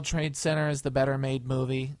think World Trade Center is the better made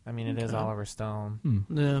movie. I mean, it is Oliver Stone.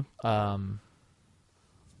 Yeah.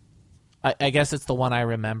 I guess it's the one I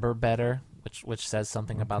remember better, which says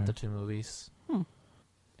something about the two movies.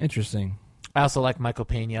 Interesting. I also like Michael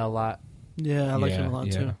Pena a lot. Yeah, I like him a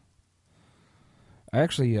lot too. I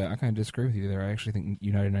actually, I kind of disagree with you there. I actually think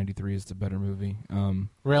United 93 is the better movie.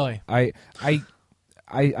 Really?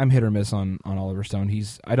 I'm hit or miss on Oliver Stone.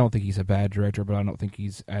 I don't think he's a bad director, but I don't think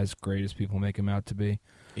he's as great as people make him out to be.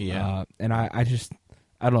 Yeah. And I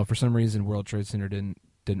don't know, for some reason World Trade Center didn't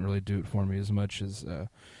really do it for me as much as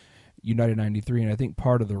United 93, and I think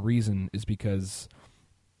part of the reason is because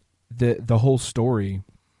the whole story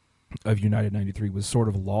of United 93 was sort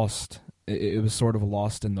of lost. It was sort of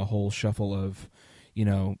lost in the whole shuffle of,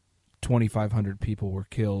 2,500 people were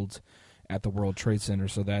killed at the World Trade Center,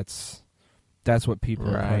 so that's what people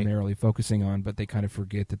are primarily focusing on, but they kind of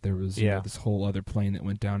forget that there was this whole other plane that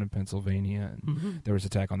went down in Pennsylvania, and there was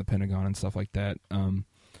attack on the Pentagon and stuff like that.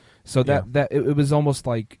 So that it was almost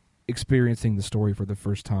like experiencing the story for the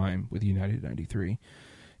first time with United 93,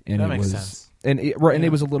 and that makes sense. And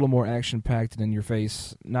it was a little more action packed and in your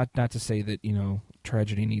face. Not to say that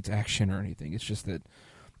tragedy needs action or anything. It's just that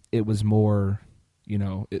it was more,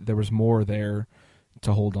 there was more there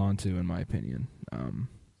to hold on to, in my opinion.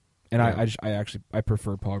 And I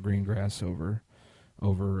prefer Paul Greengrass over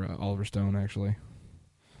Oliver Stone, actually.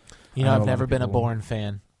 You I know, know I've a lot never of been a people- Bourne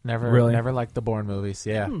fan. Never, Really? never liked the Bourne movies.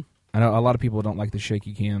 Yeah. I know a lot of people don't like the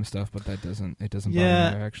shaky cam stuff, but that doesn't bother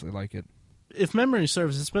Yeah. me. I actually like it. If memory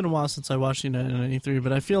serves, it's been a while since I watched United 93,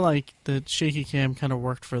 but I feel like the shaky cam kind of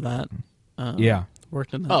worked for that. Yeah,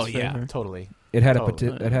 Worked in that Oh favor. yeah, totally. it had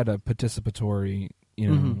Totally. it had a participatory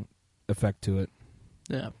effect to it.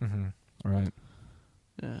 Yeah. Mm-hmm. Right.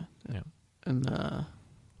 Yeah. Yeah. And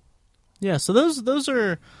yeah, so those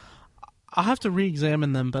are, I'll have to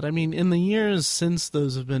re-examine them, but I mean, in the years since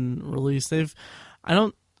those have been released, off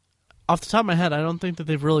the top of my head, I don't think that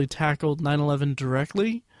they've really tackled 9/11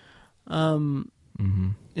 directly in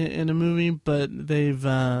a movie, but they've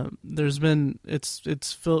there's been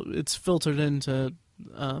it's filtered into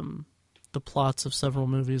the plots of several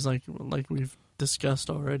movies, like we've discussed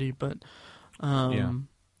already, but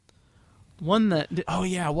one that Oh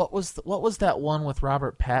yeah, what was that one with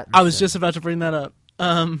Robert Pattinson? I was just about to bring that up.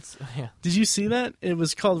 Yeah. Did you see that? It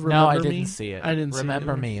was called Remember No, I Me. didn't see it. I didn't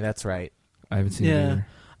Remember see it. Me. That's right. I haven't seen it Yeah. either.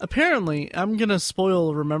 Apparently, I'm gonna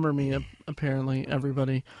spoil Remember Me. Apparently,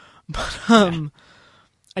 everybody, but I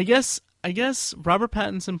guess Robert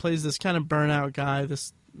Pattinson plays this kind of burnout guy,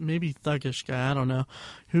 this maybe thuggish guy, I don't know,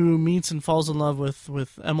 who meets and falls in love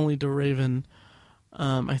with Emily DeRaven.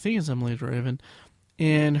 I think it's Emily DeRaven,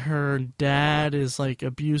 and her dad is like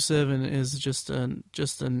abusive and is just an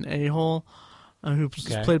a-hole, who's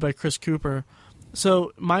played by Chris Cooper.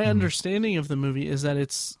 So my understanding of the movie is that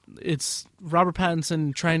it's Robert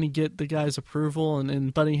Pattinson trying to get the guy's approval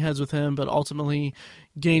and butting heads with him, but ultimately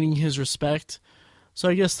gaining his respect. So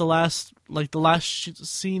I guess the last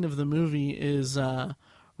scene of the movie is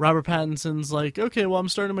Robert Pattinson's like, okay, well, I'm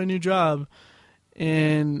starting my new job,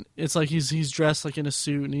 and it's like he's dressed like in a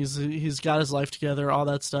suit and he's got his life together, all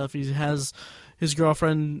that stuff. He has his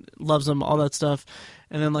girlfriend loves him, all that stuff,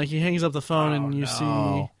 and then like he hangs up the phone and you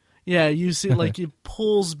see. Yeah, you see, like, he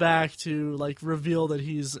pulls back to, like, reveal that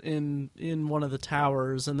he's in one of the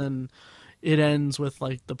towers, and then it ends with,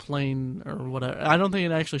 like, the plane or whatever. I don't think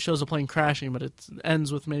it actually shows a plane crashing, but it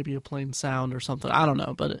ends with maybe a plane sound or something. I don't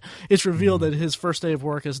know, but it's revealed that his first day of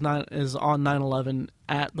work is on 9/11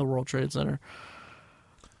 at the World Trade Center.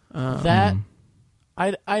 That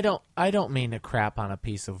I don't mean to crap on a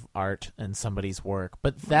piece of art and somebody's work,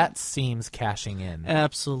 but that seems cashing in.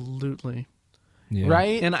 Absolutely. Yeah.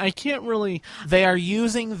 Right? And I can't really... They are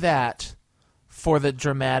using that for the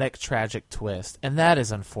dramatic, tragic twist, and that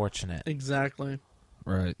is unfortunate. Exactly.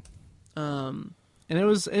 Right. And it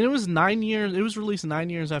was 9 years. It was released 9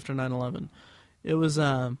 years after 9/11. It was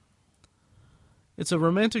it's a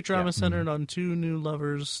romantic drama centered on two new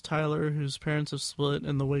lovers, Tyler, whose parents have split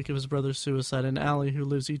in the wake of his brother's suicide, and Allie, who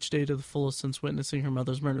lives each day to the fullest since witnessing her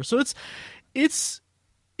mother's murder. So it's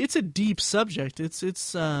a deep subject. It's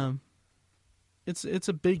a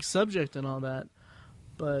big subject and all that,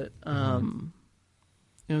 but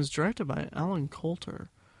it was directed by Alan Coulter,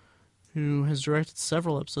 who has directed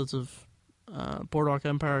several episodes of Boardwalk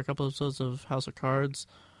Empire, a couple episodes of House of Cards.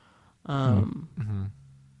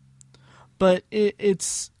 But it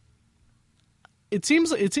seems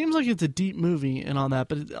like it's a deep movie and all that,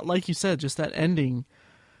 but like you said, just that ending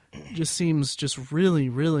just seems just really,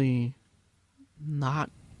 really not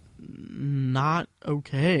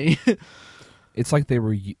okay. It's like they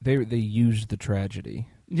used the tragedy.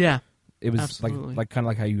 Yeah. It was absolutely. like kind of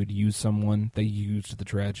like how you would use someone. They used the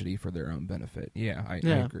tragedy for their own benefit. Yeah, I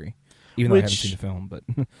agree. Even though I haven't seen the film, but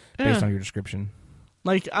based on your description,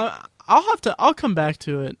 like I'll come back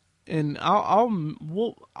to it and I'll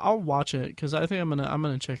watch it because I think I'm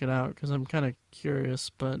gonna check it out because I'm kind of curious,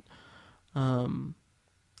 but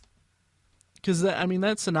because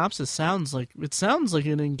that synopsis sounds like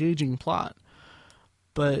an engaging plot,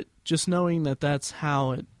 but just knowing that that's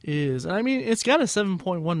how it is, and I mean it's got a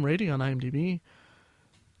 7.1 rating on IMDb,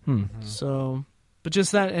 so but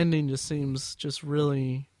just that ending just seems just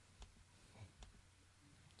really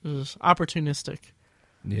just opportunistic.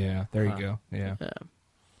 Yeah, there you go. Yeah.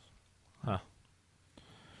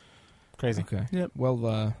 Crazy. Okay. Yep.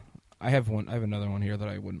 Well, I have another one here that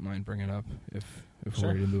I wouldn't mind bringing up if we're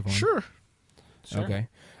ready to move on. Sure. Okay.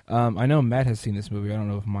 I know Matt has seen this movie. I don't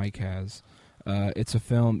know if Mike has. It's a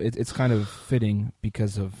film. It's kind of fitting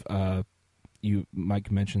because of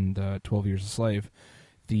Mike mentioned 12 Years a Slave.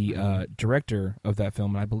 The director of that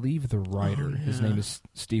film, and I believe the writer, his name is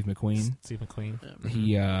Steve McQueen. Steve McQueen.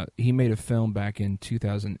 Yeah. He made a film back in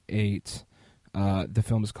 2008. The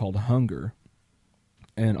film is called Hunger,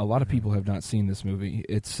 and a lot of people have not seen this movie.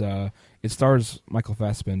 It stars Michael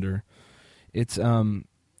Fassbender. It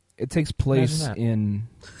takes place in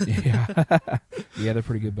they're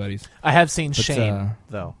pretty good buddies. I have seen Shame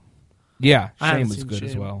though. Yeah, I haven't Shame was seen good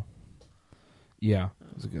as Shame. well. Yeah,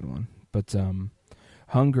 it was a good one. But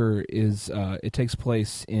Hunger is it takes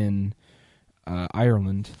place in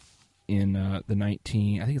Ireland in the I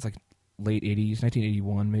think it's like late 80s,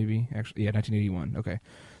 1981 maybe. Actually, yeah, 1981. Okay.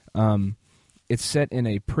 It's set in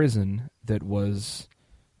a prison that was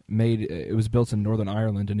made. It was built in Northern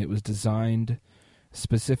Ireland, and it was designed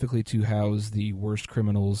specifically to house the worst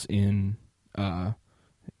criminals in the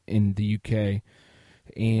UK.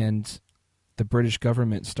 And the British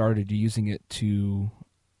government started using it to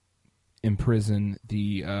imprison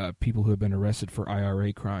the people who have been arrested for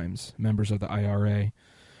IRA crimes, members of the IRA.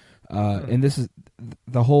 And this is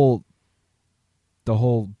the whole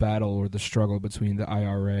battle or the struggle between the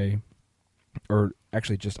IRA, or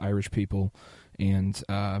actually just Irish people, and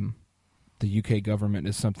the UK government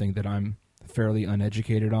is something that I'm fairly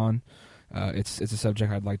uneducated on. It's a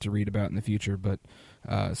subject I'd like to read about in the future, but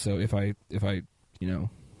so if I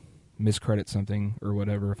miscredit something or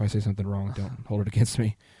whatever, if I say something wrong, don't hold it against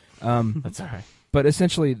me. That's all right. But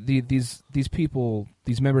essentially, these people,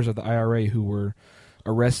 these members of the IRA who were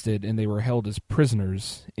arrested and they were held as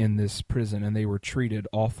prisoners in this prison, and they were treated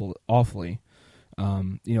awfully.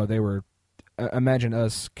 They were. Imagine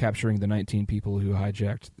us capturing the 19 people who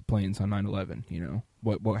hijacked the planes on 9/11.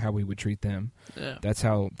 How we would treat them. Yeah. That's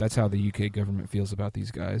how the UK government feels about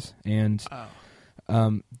these guys, and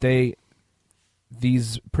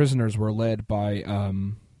these prisoners were led by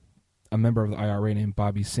a member of the IRA named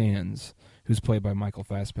Bobby Sands, who's played by Michael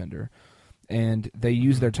Fassbender, and they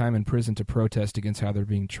use their time in prison to protest against how they're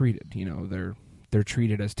being treated. They're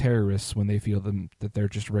treated as terrorists when they feel that they're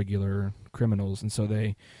just regular criminals, and so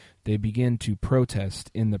they begin to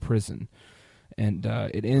protest in the prison, and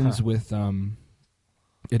it ends with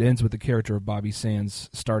the character of Bobby Sands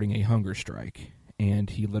starting a hunger strike, and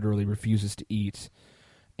he literally refuses to eat,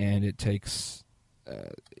 and it takes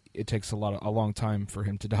a long time for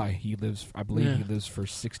him to die. He lives, I believe, he lives for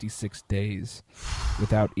 66 days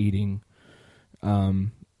without eating,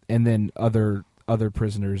 and then other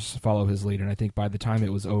prisoners follow his lead, and I think by the time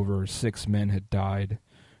it was over, 6 men had died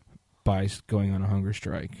by going on a hunger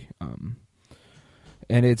strike.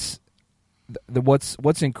 And it's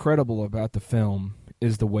what's incredible about the film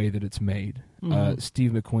is the way that it's made.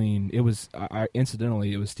 Steve McQueen. It was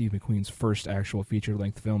incidentally, it was Steve McQueen's first actual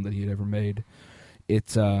feature-length film that he had ever made.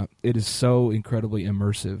 It is so incredibly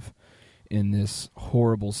immersive in this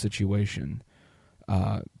horrible situation.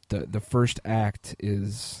 The first act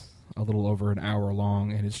is a little over an hour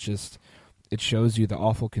long, and it shows you the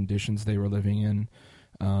awful conditions they were living in.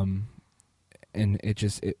 And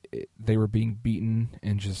they were being beaten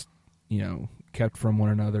and just, kept from one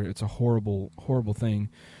another. It's a horrible, horrible thing.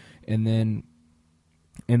 And then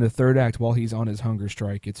in the third act, while he's on his hunger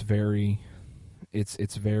strike, it's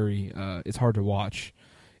hard to watch.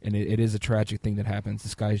 And it is a tragic thing that happens.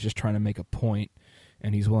 This guy's just trying to make a point,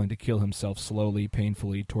 and he's willing to kill himself slowly,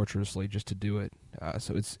 painfully, torturously just to do it.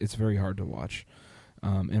 So it's very hard to watch.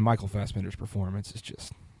 And Michael Fassbender's performance is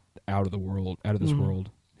just out of this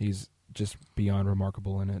world. He's just beyond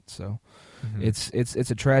remarkable in it. So it's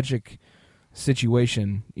a tragic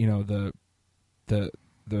situation, the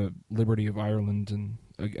liberty of Ireland and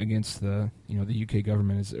against the UK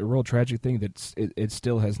government is a real tragic thing that it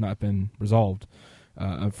still has not been resolved.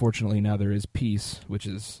 Unfortunately, now there is peace, which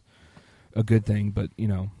is a good thing, but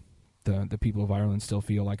the people of Ireland still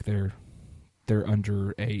feel like they're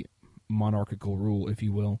under a monarchical rule, if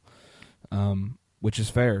you will, which is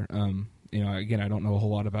fair. Again, I don't know a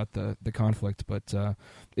whole lot about the conflict, but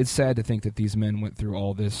it's sad to think that these men went through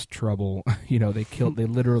all this trouble. They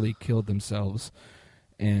literally killed themselves,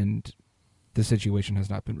 and the situation has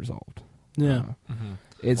not been resolved. Yeah.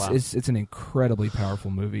 It's an incredibly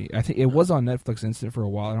powerful movie. I think it was on Netflix Instant for a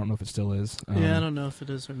while. I don't know if it still is. I don't know if it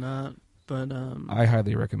is or not, but I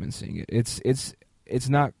highly recommend seeing it. It's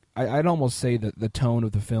not. I'd almost say that the tone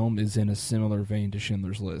of the film is in a similar vein to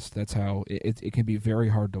Schindler's List. That's how it can be very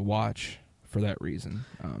hard to watch for that reason.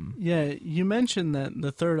 You mentioned that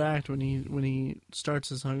the third act when he starts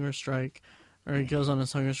his hunger strike, or he goes on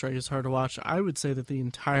his hunger strike, is hard to watch. I would say that the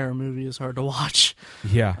entire movie is hard to watch.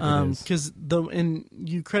 Yeah, because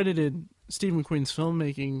you credited Steve McQueen's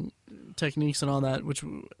filmmaking techniques and all that, which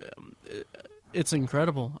it's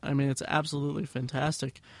incredible. I mean, it's absolutely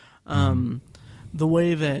fantastic. The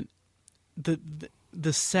way that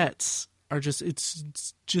the sets are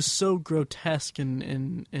it's just so grotesque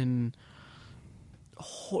and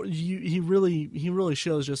he really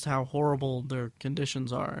shows just how horrible their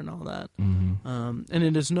conditions are and all that. And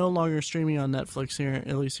it is no longer streaming on Netflix here,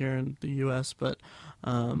 at least here in the U.S., but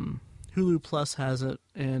Hulu Plus has it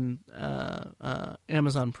and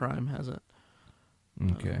Amazon Prime has it.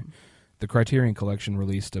 Okay. the Criterion Collection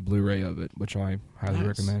released a Blu-ray of it, which I highly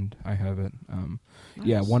recommend. I have it. Nice.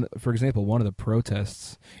 Yeah, for example, one of the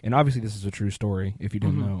protests, and obviously this is a true story if you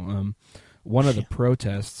didn't know. One of the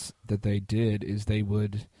protests that they did is they were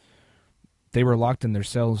locked in their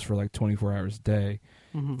cells for like 24 hours a day.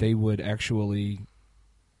 They would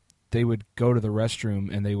go to the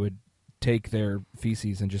restroom and they would take their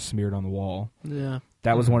feces and just smear it on the wall. Yeah,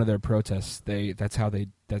 that was one of their protests. That's how they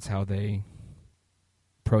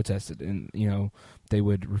protested, and they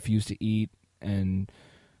would refuse to eat, and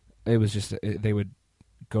it was just they would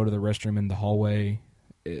go to the restroom in the hallway,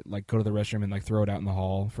 go to the restroom and throw it out in the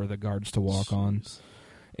hall for the guards to walk on.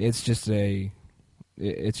 It's just an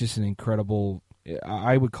incredible.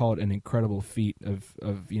 I would call it an incredible feat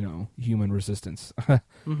of human resistance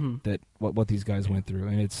that what these guys went through,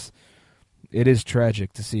 and it is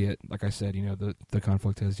tragic to see it. Like I said, the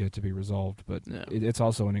conflict has yet to be resolved, but it's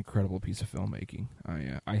also an incredible piece of filmmaking.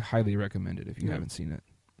 I highly recommend it if you haven't seen it.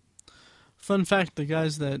 Fun fact, the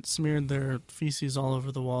guys that smeared their feces all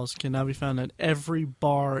over the walls can now be found at every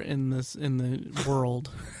bar in the world.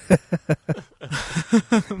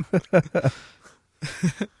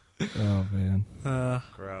 Oh man.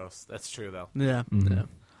 Gross. That's true though. Yeah. Yeah.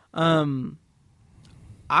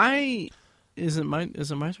 Is it my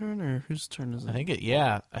turn or whose turn is it?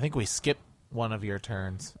 I think we skipped one of your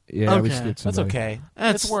turns. Yeah, okay. we skipped somebody.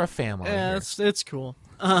 That's okay. We're a family. Yeah, here. it's cool.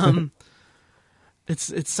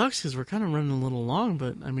 It sucks because we're kind of running a little long,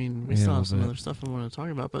 but I mean we still have some other stuff I want to talk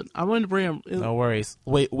about. But I wanted to bring up. No worries.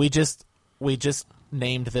 Wait, we just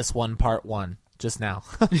named this one Part 1 just now.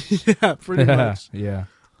 Yeah, pretty much. Yeah.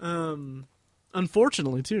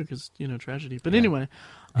 Unfortunately too, because tragedy. But anyway,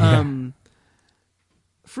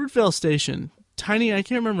 Fruitvale Station, Tiny. I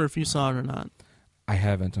can't remember if you saw it or not. I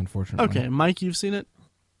haven't, unfortunately. Okay, Mike, you've seen it.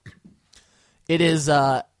 It is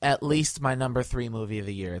at least my number 3 movie of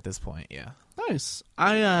the year at this point. Yeah. Nice.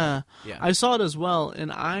 I saw it as well,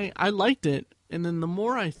 and I liked it. And then the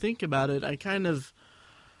more I think about it, I kind of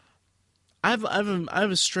I have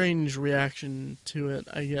a strange reaction to it.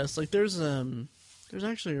 I guess there's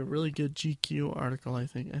actually a really good GQ article. I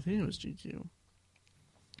think it was GQ.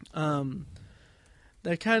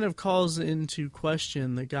 That kind of calls into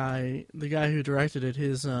question the guy who directed it,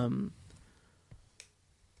 his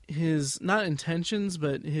not intentions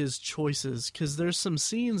but his choices, because there's some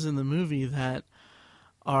scenes in the movie that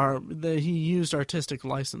he used artistic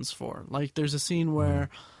license for. Like there's a scene where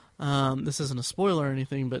this isn't a spoiler or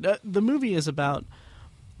anything, but the movie is about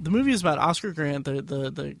Oscar Grant,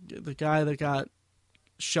 the guy that got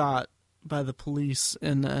shot by the police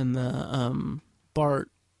in the Bart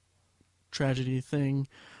tragedy thing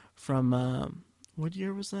from what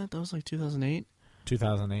year was that? That was 2008.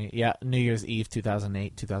 2008, yeah, New Year's Eve,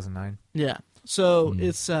 2008, 2009. Yeah, so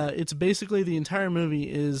it's basically the entire movie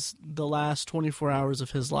is the last 24 hours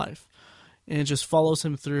of his life, and it just follows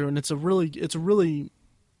him through. And it's a really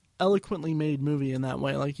eloquently made movie in that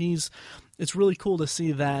way. It's really cool to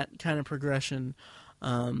see that kind of progression,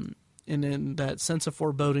 and then that sense of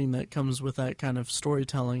foreboding that comes with that kind of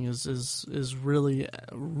storytelling is really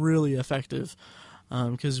really effective.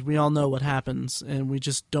 Because we all know what happens, and we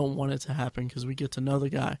just don't want it to happen because we get to know the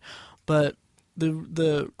guy. But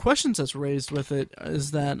the questions that's raised with it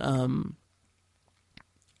is that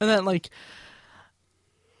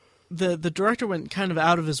the director went kind of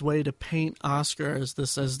out of his way to paint Oscar as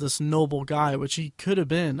this noble guy, which he could have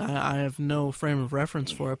been. I have no frame of reference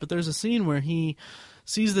for it, but there's a scene where he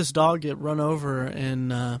sees this dog get run over,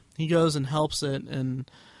 and he goes and helps it, and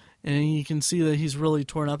you can see that he's really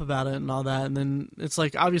torn up about it and all that. And then it's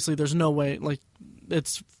obviously there's no way,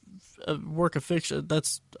 it's a work of fiction.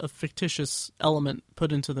 That's a fictitious element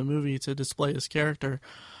put into the movie to display his character,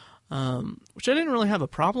 which I didn't really have a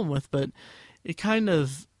problem with. But it kind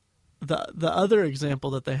of, the other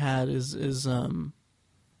example that they had is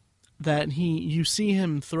that you see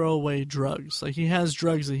him throw away drugs. He has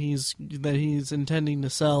drugs that he's intending to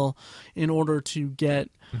sell in order to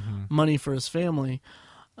get money for his family.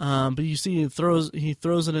 But you see, he throws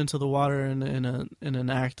it into the water in an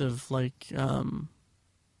act of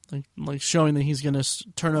showing that he's going to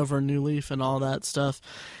turn over a new leaf and all that stuff,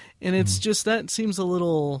 and it's just that seems a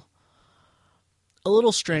little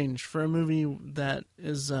strange for a movie that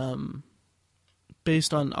is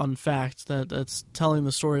based on fact that's telling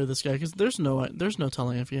the story of this guy, because there's no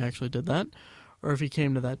telling if he actually did that or if he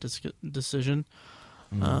came to that decision.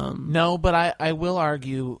 No, but I will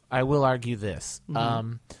argue this.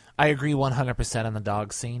 I agree 100% on the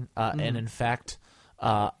dog scene, and in fact,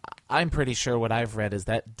 I'm pretty sure what I've read is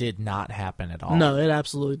that did not happen at all. No, it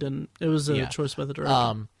absolutely didn't. It was a choice by the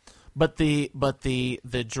director. But the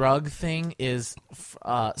drug thing is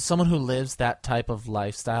someone who lives that type of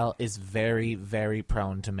lifestyle is very, very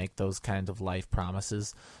prone to make those kinds of life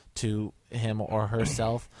promises to him or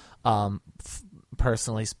herself.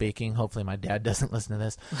 Personally speaking, hopefully my dad doesn't listen to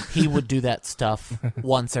this. He would do that stuff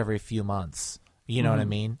once every few months. You know what I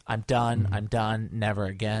mean? I'm done. I'm done. Never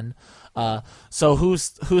again. So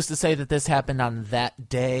who's to say that this happened on that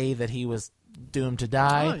day that he was doomed to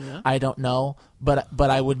die? Oh, yeah. I don't know, but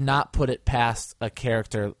I would not put it past a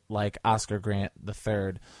character like Oscar Grant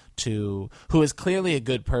III who is clearly a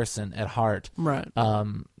good person at heart, Right.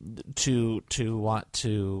 to want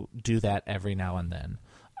to do that every now and then.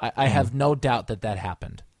 I have no doubt that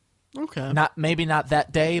happened. Okay. Maybe not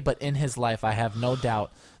that day, but in his life, I have no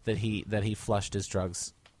doubt that he flushed his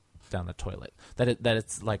drugs down the toilet.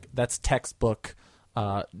 It's like that's textbook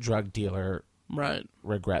drug dealer Right.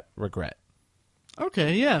 regret.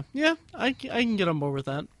 Okay. Yeah. Yeah. I can get on board with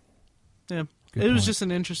that. Yeah. Good It was point. just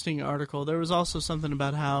an interesting article. There was also something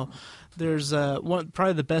about how there's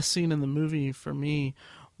probably the best scene in the movie for me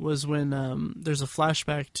was when there's a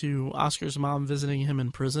flashback to Oscar's mom visiting him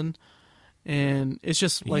in prison, and it's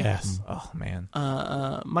just like Yes. Oh man.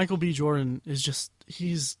 Michael B. Jordan is just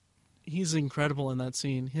he's incredible in that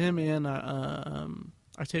scene. Him and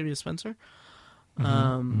Octavia Spencer.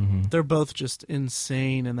 They're both just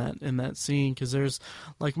insane in that scene because there's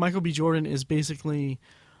like Michael B. Jordan is basically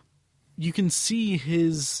you can see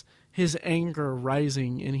his anger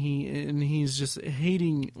rising and he's just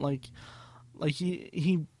hating like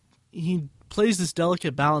he plays this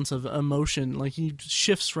delicate balance of emotion, like he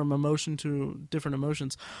shifts from emotion to different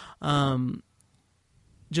emotions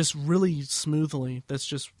just really smoothly. That's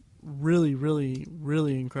just really, really,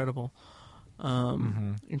 really incredible.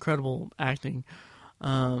 Incredible acting.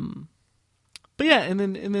 But yeah, and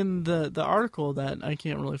then the article that I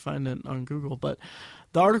can't really find it on Google, but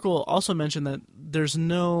the article also mentioned that there's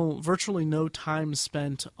virtually no time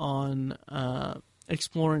spent on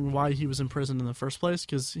exploring why he was in prison in the first place,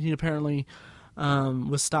 because he apparently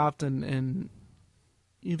was stopped and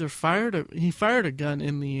either fired a gun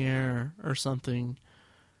in the air or something,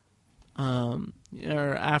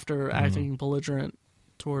 or after acting belligerent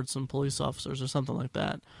towards some police officers or something like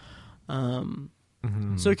that.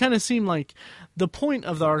 So it kind of seemed like the point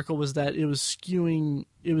of the article was that it was skewing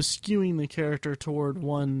the character toward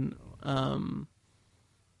one,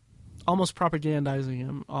 almost propagandizing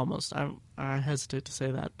him. Almost, I hesitate to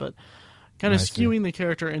say that, but kind of skewing the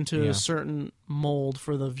character into a certain mold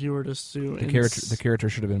for the viewer to sue. The character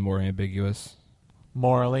should have been more ambiguous.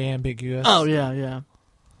 Morally ambiguous. Oh yeah.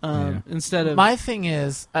 Instead of my thing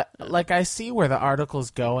is, like I see where the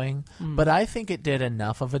article's going, but I think it did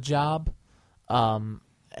enough of a job.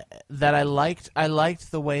 That I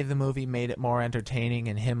liked the way the movie made it more entertaining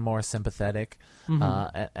and him more sympathetic, and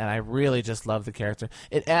I really just love the character.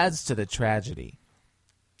 It adds to the tragedy.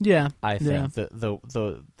 Yeah, I think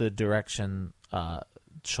the direction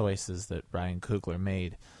choices that Ryan Coogler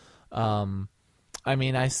made. I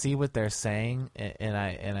mean, I see what they're saying, and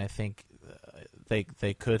I think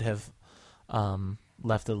they could have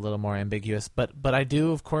left it a little more ambiguous. But I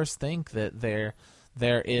do, of course, think that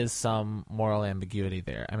there is some moral ambiguity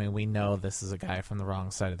there. I mean, we know this is a guy from the wrong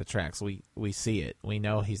side of the tracks. We see it. We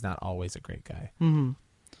know he's not always a great guy. Mm-hmm.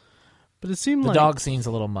 But it seemed the like dog scene's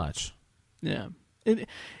a little much. Yeah, it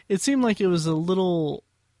seemed like it was a little.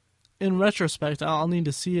 In retrospect, I'll need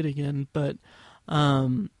to see it again, but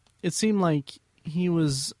it seemed like he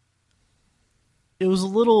was. It was a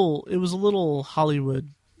little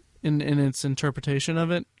Hollywood in its interpretation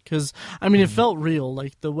of it, because I mean it felt real,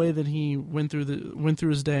 like the way that he went through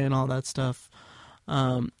his day and all that stuff.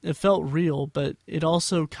 It felt real, but it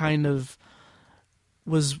also kind of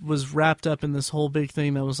was wrapped up in this whole big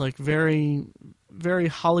thing that was like very, very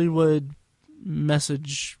Hollywood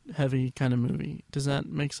message heavy kind of movie. Does that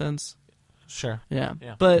make sense? Sure. Yeah.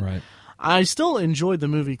 But Right. I still enjoyed the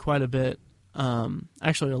movie quite a bit.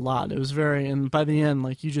 Actually, a lot. It was and by the end,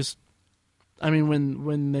 like you just. I mean,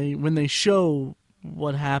 when they show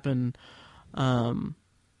what happened, when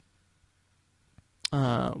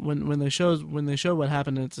they show what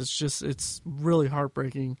happened, it's really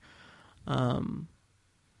heartbreaking, and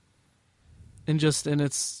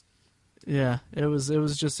it's it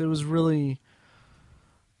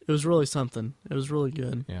was really something. It was really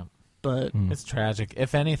good. Yeah, but it's tragic.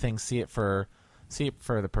 If anything, see it for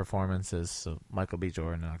the performances of Michael B.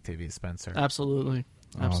 Jordan and Octavia Spencer. Absolutely.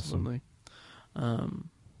 Awesome.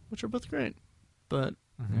 Which are both great, but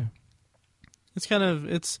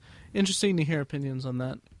it's interesting to hear opinions on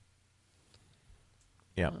that.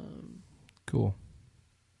 Yeah. Cool.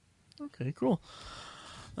 Okay, cool.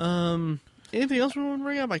 anything else we want to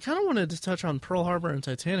bring up? I kind of wanted to touch on Pearl Harbor and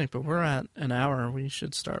Titanic, but we're at an hour. We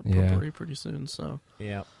should start pretty soon. So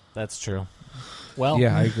yeah, that's true. Well,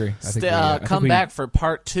 yeah, I agree. I think come back for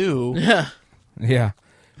part 2. Yeah. Yeah.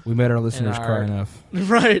 We made our listeners cry enough.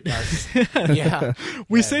 Right. Yeah.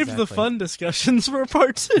 We saved the fun discussions for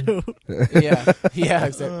part 2. Yeah,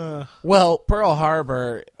 exactly. Well, Pearl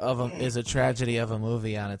Harbor is a tragedy of a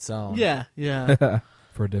movie on its own. Yeah.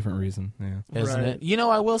 For a different reason, yeah. Isn't it? You know,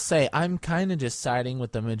 I will say, I'm kind of just siding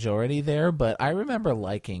with the majority there, but I remember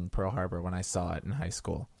liking Pearl Harbor when I saw it in high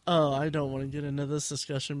school. Oh, I don't want to get into this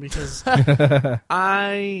discussion because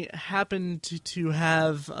I happen to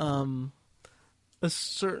have a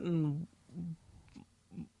certain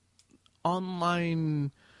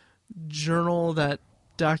online journal that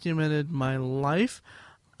documented my life.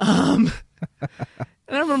 And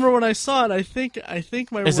I remember when I saw it, I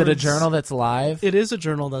think my Is it a journal that's live? It is a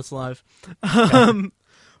journal that's live.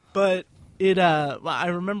 But it I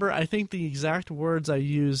remember, I think the exact words I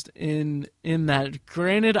used in that,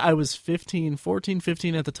 granted I was 15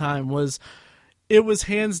 at the time, was, it was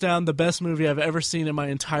hands down the best movie I've ever seen in my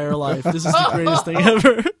entire life. This is the greatest thing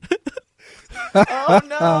ever. Oh,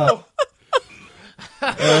 no.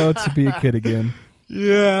 Oh, to be a kid again.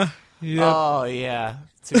 Yeah. Oh, yeah.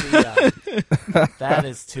 That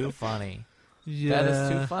is too funny. Yeah. That is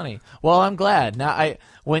too funny. Well, I'm glad. Now,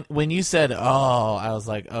 when you said, "Oh," I was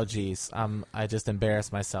like, "Oh, geez." I just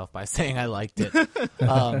embarrassed myself by saying I liked it.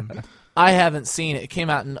 I haven't seen it. It came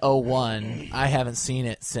out in 2001. I haven't seen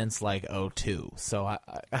it since like 2002. So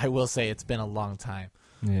I will say it's been a long time.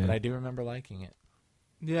 Yeah. But I do remember liking it.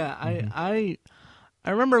 Yeah, I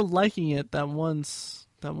remember liking it that one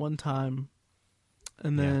time,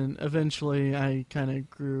 and then eventually I kind of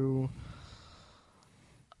grew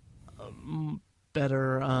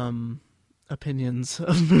better opinions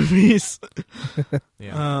of movies.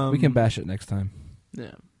 Yeah, we can bash it next time.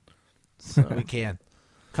 Yeah, so we can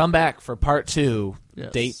come back for part 2.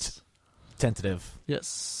 Yes. Date tentative.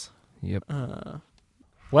 Yes. Yep.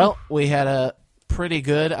 Well, we had a pretty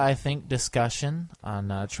good, I think, discussion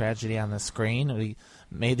on Tragedy on the Screen. We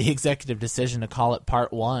made the executive decision to call it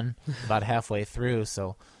part 1 about halfway through,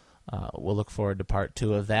 so we'll look forward to part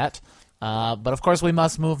 2 of that. But, of course, we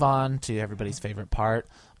must move on to everybody's favorite part,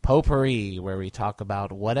 Potpourri, where we talk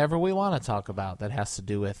about whatever we want to talk about that has to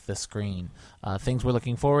do with the screen. Things we're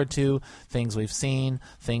looking forward to, things we've seen,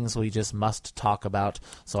 things we just must talk about.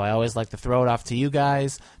 So I always like to throw it off to you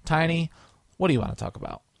guys. Tiny, what do you want to talk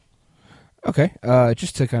about? Okay,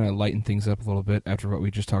 just to kind of lighten things up a little bit after what we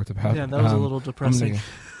just talked about. Yeah, that was a little depressing.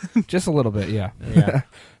 Just a little bit, yeah.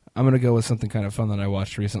 I'm going to go with something kind of fun that I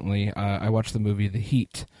watched recently. I watched the movie The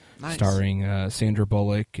Heat, starring Sandra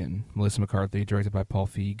Bullock and Melissa McCarthy, directed by Paul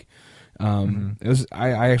Feig. It was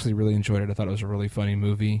I actually really enjoyed it. I thought it was a really funny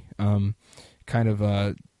movie.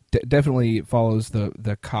 Definitely follows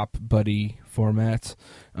the cop buddy format,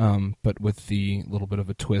 but with the little bit of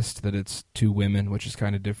a twist that it's 2 women, which is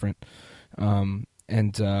kind of different. I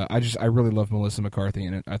really love Melissa McCarthy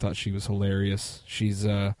in it. I thought she was hilarious. She's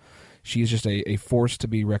just a force to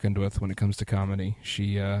be reckoned with when it comes to comedy.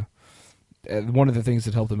 She one of the things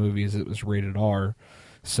that helped the movie is it was rated R,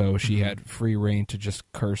 so she had free reign to just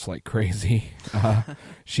curse like crazy.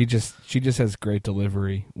 She just has great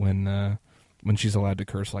delivery when she's allowed to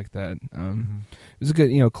curse like that. It was a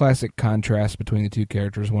good, classic contrast between the 2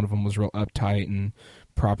 characters. One of them was real uptight and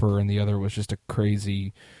proper, and the other was just a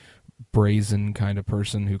crazy, brazen kind of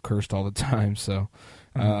person who cursed all the time. So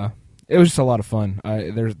it was just a lot of fun.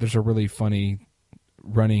 There's a really funny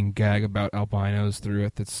running gag about albinos through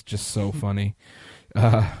it that's just so funny.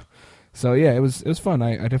 So yeah, it was fun.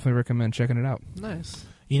 I definitely recommend checking it out. Nice.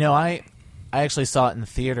 I actually saw it in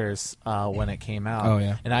theaters when it came out. Oh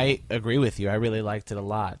yeah, and I agree with you. I really liked it a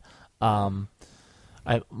lot.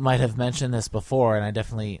 I might have mentioned this before, and I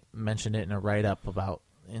definitely mentioned it in a write-up about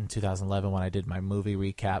in 2011 when I did my movie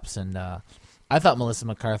recaps, and I thought Melissa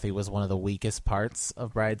McCarthy was one of the weakest parts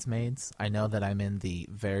of Bridesmaids. I know that I'm in the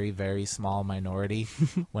very, very small minority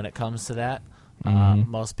when it comes to that.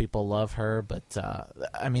 Most people love her, but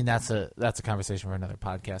I mean that's a conversation for another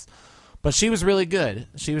podcast. But she was really good.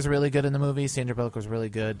 She was really good in the movie. Sandra Bullock was really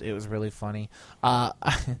good. It was really funny.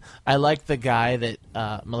 I like the guy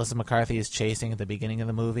that Melissa McCarthy is chasing at the beginning of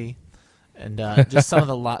the movie, and just some of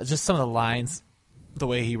the lines. The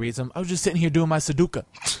way he reads them, I was just sitting here doing my Sudoku.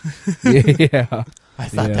 Yeah, I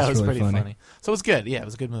thought that was really pretty funny. So it was good. Yeah, it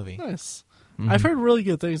was a good movie. Nice. I've heard really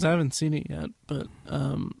good things. I haven't seen it yet, but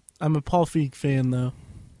I'm a Paul Feig fan though,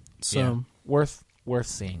 so yeah. worth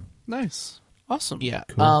seeing. Nice, awesome. Yeah.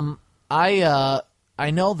 Cool.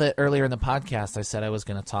 I know that earlier in the podcast I said I was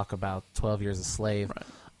going to talk about 12 Years a Slave.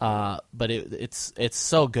 But it's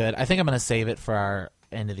so good. I think I'm going to save it for our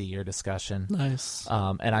end of the year discussion. Nice.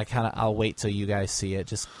 And I'll wait till you guys see it,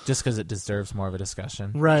 just because it deserves more of a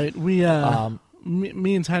discussion. Right. We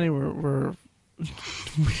me and Tiny were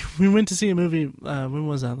we went to see a movie. When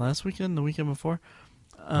was that? Last weekend? The weekend before?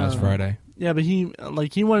 Last Friday. Yeah, but he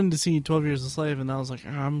wanted to see 12 Years a Slave, and I was like,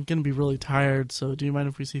 I'm gonna be really tired. So do you mind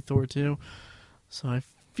if we see Thor 2? So I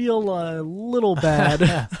feel a little bad.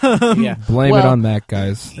 Yeah. Blame it on that,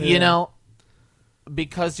 guys. You know,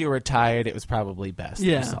 because you were tired, it was probably best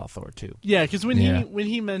Yeah. you saw Thor 2. Yeah, because when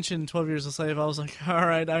he mentioned 12 Years a Slave, I was like, all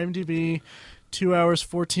right, IMDb, 2 hours,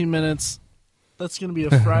 14 minutes. That's going to be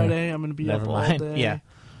a Friday. I'm going to be Never up mind. all day.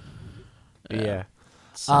 Yeah.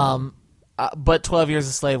 So, But 12 Years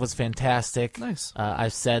a Slave was fantastic. Nice.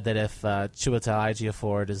 I've said that if Chiwetel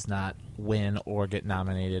Ejiofor does not win or get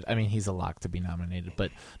nominated, I mean, he's a lock to be nominated, but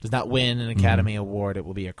does not win an Academy Award, it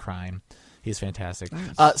will be a crime. He's fantastic.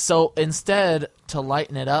 Nice. So instead, to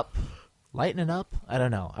lighten it up, I don't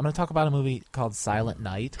know. I'm going to talk about a movie called Silent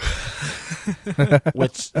Night,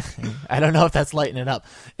 which I don't know if that's lightening it up.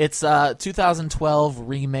 It's a 2012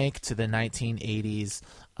 remake to the 1980s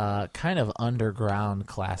kind of underground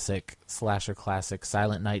slasher classic,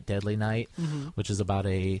 Silent Night, Deadly Night, which is about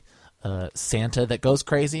a Santa that goes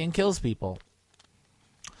crazy and kills people.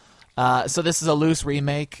 So this is a loose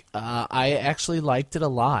remake. I actually liked it a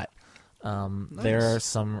lot. Nice. There are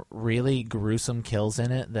some really gruesome kills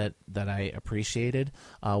in it that I appreciated.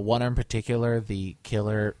 One in particular, the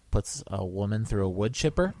killer puts a woman through a wood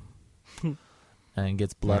chipper and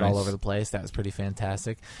gets blood all over the place. That was pretty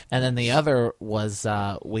fantastic. And then the other was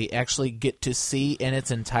we actually get to see in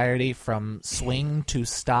its entirety from swing to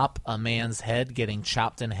stop a man's head getting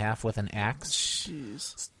chopped in half with an axe.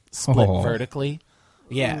 Jeez. Split vertically.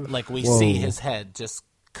 Yeah, like we see his head just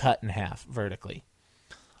cut in half vertically.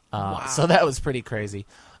 Wow. So that was pretty crazy.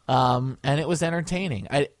 And it was entertaining.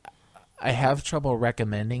 I have trouble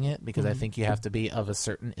recommending it because I think you have to be of a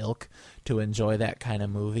certain ilk to enjoy that kind of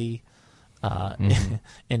movie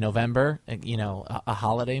in November, you know, a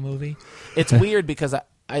holiday movie. It's weird because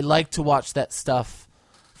I like to watch that stuff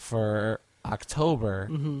for October,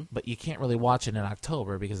 but you can't really watch it in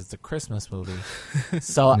October because it's a Christmas movie.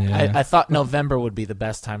 So I thought November would be the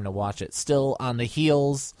best time to watch it. Still on the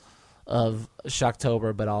heels of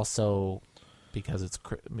Shocktober, but also because it's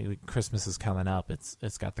Christmas is coming up,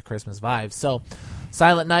 it's got the Christmas vibe. So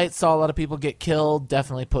Silent Night, saw a lot of people get killed,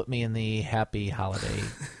 definitely put me in the happy holiday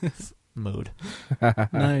mood.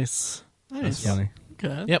 Nice. That's funny.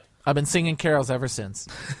 Good. Yep, I've been singing carols ever since.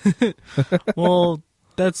 Well,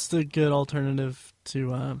 that's the good alternative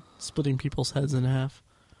to splitting people's heads in half.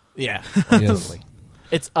 Yeah, Yes. totally.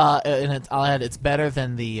 It's I'll add it's better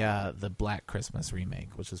than the Black Christmas remake,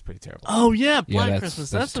 which was pretty terrible. Oh yeah, Black that's- Christmas.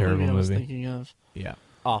 that's That's a the movie terrible I was movie. thinking of. Yeah,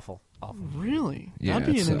 awful. Really? Yeah,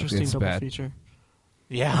 That'd be it an sucks. interesting It's double bad. feature.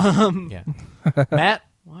 Yeah, yeah. Matt,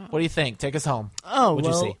 Wow. what do you think? Take us home. Oh, What'd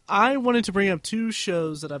you well, see? I wanted to bring up two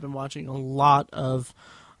shows that I've been watching a lot of.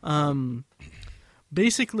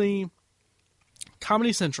 Basically,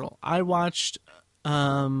 Comedy Central. I watched.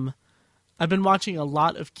 I've been watching a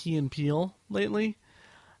lot of Key and Peele lately,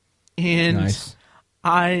 and Nice.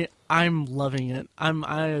 I'm loving it.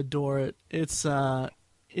 I adore it. It's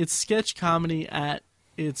sketch comedy at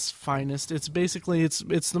its finest. It's basically it's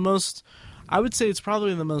the most. I would say it's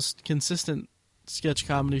probably the most consistent sketch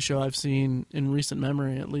comedy show I've seen in recent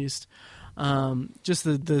memory, at least. Just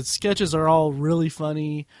the sketches are all really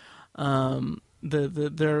funny.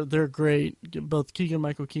 They're great. Both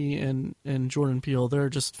Keegan-Michael Key and Jordan Peele, they're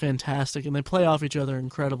just fantastic, and they play off each other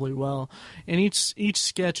incredibly well. And each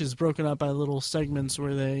sketch is broken up by little segments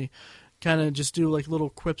where they kind of just do like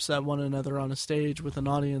little quips at one another on a stage with an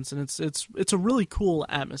audience, and it's a really cool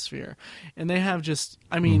atmosphere. And they have just,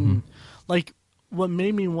 I mean, like what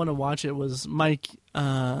made me want to watch it was Mike.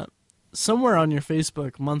 Somewhere on your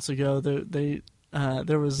Facebook months ago,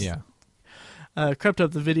 there was crept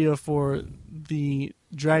up the video for the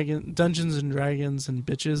Dungeons and Dragons and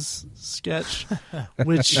Bitches sketch,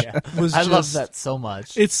 which was I just, love that so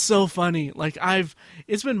much. It's so funny. Like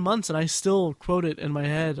it's been months and I still quote it in my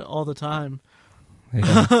head all the time.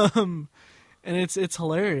 Yeah. And it's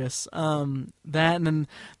hilarious. That, and then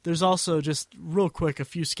there's also, just real quick, a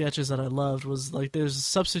few sketches that I loved was like there's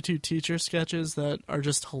substitute teacher sketches that are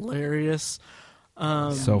just hilarious.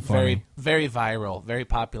 So funny. Very, very viral, very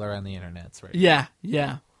popular on the internet. Right?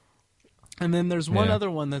 Yeah. And then there's one Yeah.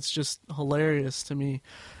 other one that's just hilarious to me,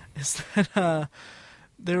 is that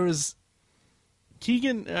there was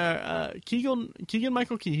Keegan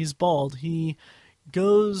Michael Key. He's bald. He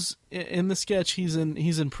goes in the sketch. He's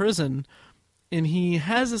in prison, and he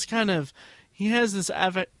has this kind of he has this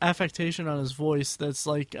affectation on his voice that's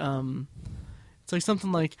like it's like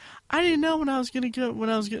something like, I didn't know when I was gonna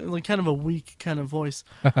like kind of a weak kind of voice.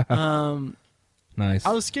 Nice.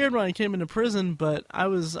 I was scared when I came into prison, but I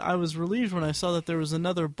was relieved when I saw that there was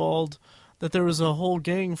that there was a whole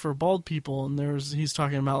gang for bald people, and he's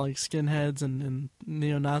talking about like skinheads and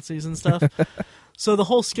neo-Nazis and stuff. So the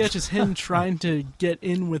whole sketch is him trying to get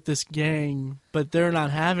in with this gang, but they're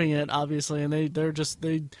not having it, obviously, and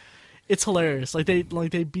it's hilarious. Like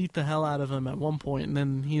they beat the hell out of him at one point, and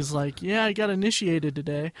then he's like, "Yeah, I got initiated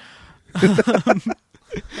today."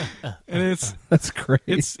 And that's great.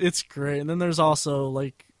 It's great. And then there's also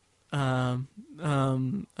like an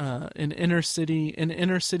inner city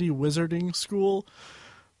wizarding school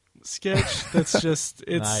sketch that's just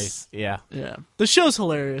nice. Yeah. The show's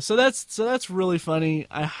hilarious. So that's really funny.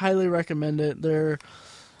 I highly recommend it.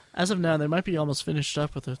 As of now, they might be almost finished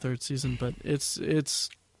up with their third season, but it's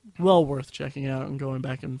well worth checking out and going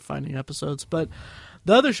back and finding episodes. But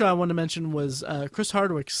the other show I wanted to mention was Chris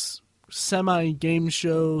Hardwick's semi-game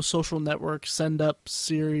show, social network send-up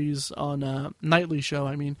series on nightly show,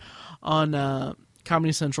 on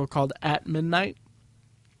Comedy Central called At Midnight.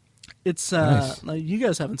 It's nice. like, you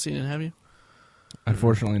guys haven't seen it, have you?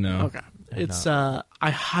 Unfortunately, no. Okay. It's I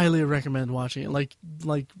highly recommend watching it. Like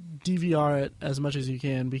DVR it as much as you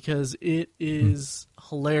can, because it is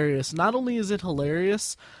hilarious. Not only is it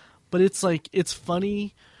hilarious, but it's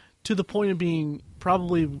funny to the point of being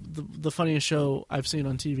probably the funniest show I've seen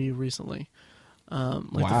on TV recently. The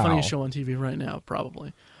funniest show on TV right now,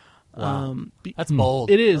 probably. Wow. That's bold.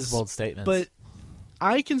 It is. That's bold statements. But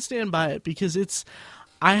I can stand by it because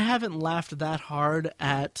I haven't laughed that hard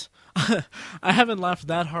at TV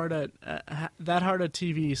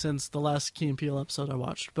since the last Key and Peele episode I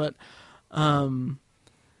watched. But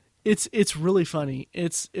it's really funny.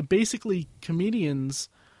 It's basically comedians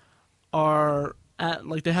are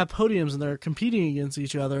they have podiums and they're competing against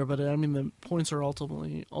each other, but the points are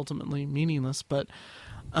ultimately meaningless. But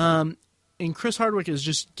and Chris Hardwick is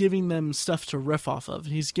just giving them stuff to riff off of.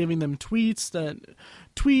 He's giving them tweets,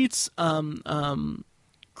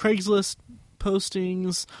 Craigslist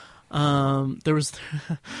postings.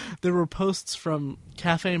 There were posts from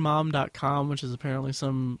cafemom.com, which is apparently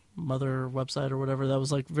some mother website or whatever, that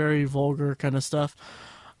was like very vulgar kind of stuff.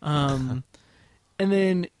 And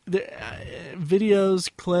then the videos,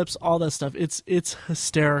 clips, all that stuff. It's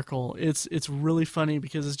hysterical. It's really funny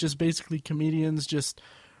because it's just basically comedians just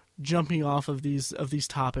jumping off of these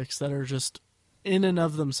topics that are just in and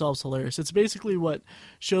of themselves hilarious. It's basically what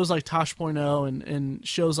shows like Tosh.0 and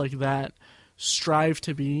shows like that strive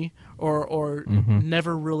to be, or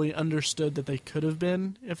never really understood that they could have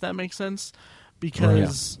been, if that makes sense.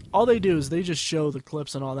 Because all they do is they just show the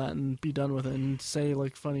clips and all that and be done with it and say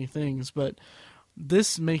like funny things. But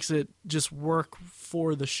this makes it just work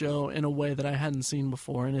for the show in a way that I hadn't seen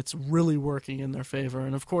before, and it's really working in their favor.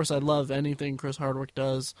 And of course, I love anything Chris Hardwick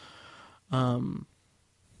does. So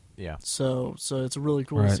it's really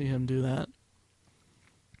cool to see him do that.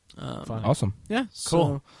 Awesome. Yeah.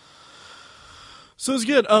 Cool. So it's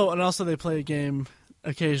good. Oh, and also they play a game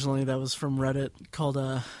occasionally that was from Reddit called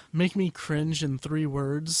 "Make Me Cringe in 3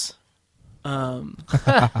 Words." And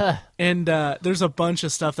there's a bunch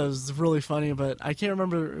of stuff that was really funny, but I can't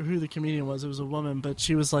remember who the comedian was. It was a woman, but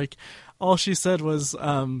she was like, all she said was,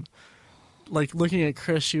 like looking at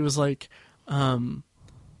Chris, she was like,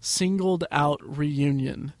 singled out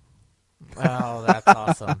reunion. Oh, that's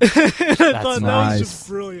awesome. I thought that was just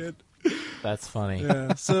brilliant. That's funny.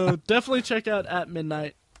 Yeah, so definitely check out At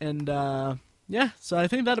Midnight. And so I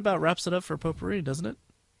think that about wraps it up for Potpourri, doesn't it?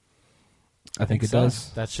 I think it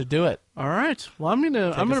does. That should do it. All right. Well, I'm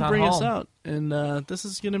gonna bring us home. out, and this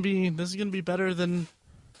is gonna be better than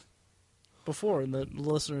before. And the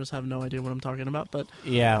listeners have no idea what I'm talking about, but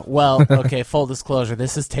Yeah. Well, okay. Full disclosure: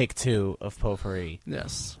 this is take 2 of Potpourri.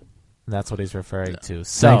 yes. That's what he's referring to.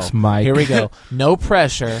 So Thanks, Mike. here we go. No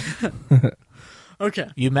pressure. Okay.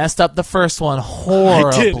 You messed up the first one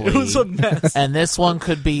horribly. I did. It was a mess. And this one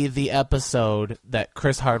could be the episode that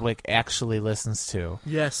Chris Hardwick actually listens to.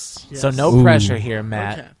 Yes. So no pressure here,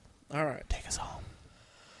 Matt. Okay. All right. Take us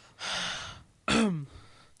home.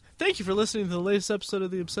 Thank you for listening to the latest episode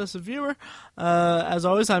of The Obsessive Viewer. As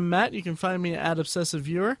always, I'm Matt. You can find me at Obsessive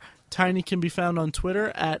Viewer. Tiny can be found on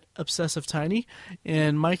Twitter at ObsessiveTiny.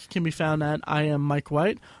 And Mike can be found at I Am Mike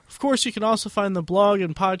White. Of course, you can also find the blog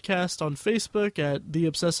and podcast on Facebook at The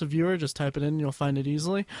Obsessive Viewer. Just type it in, you'll find it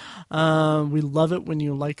easily. We love it when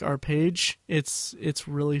you like our page. It's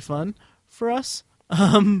really fun for us.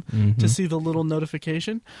 to see the little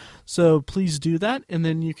notification. So please do that. And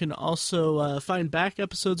then you can also find back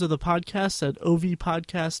episodes of the podcast at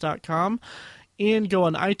ovpodcast.com. And go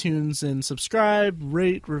on iTunes and subscribe,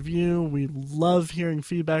 rate, review. We love hearing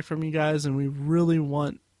feedback from you guys, and we really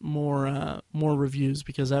want more reviews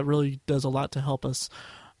because that really does a lot to help us.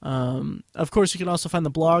 Of course, you can also find the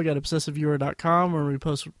blog at obsessiveviewer.com where we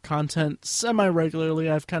post content semi-regularly.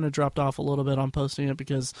 I've kind of dropped off a little bit on posting it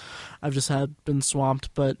because I've just been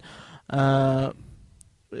swamped, but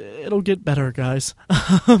it'll get better, guys.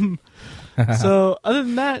 So other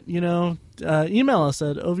than that, email us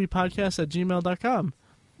at ovpodcast@gmail.com.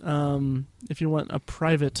 If you want a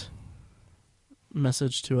private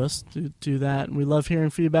message to us, do that. We love hearing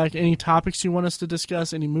feedback. Any topics you want us to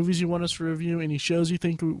discuss, any movies you want us to review, any shows you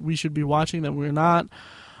think we should be watching that we're not.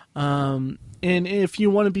 And if you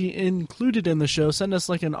want to be included in the show, send us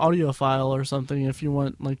like an audio file or something if you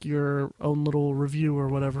want like your own little review or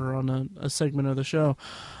whatever on a segment of the show.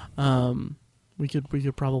 We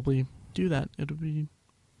could probably do that. It'll be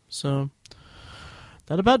so.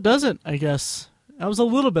 That about does it, I guess. That was a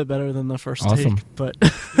little bit better than the first Awesome. take, but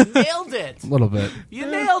You nailed it. A little bit. You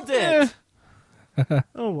nailed it.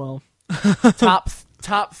 Oh well. top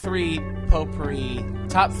three potpourri.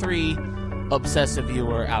 Top 3 obsessive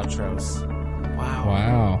viewer outros.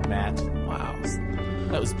 Wow. Matt. Wow.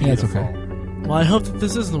 That was Yeah, it's beautiful. okay. Well, I hope that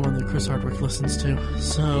this is the one that Chris Hardwick listens to.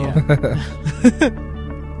 So. Yeah.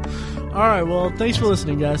 All right. Well, thanks for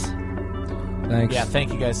listening, guys. Thanks. Yeah,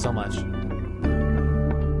 thank you guys so much.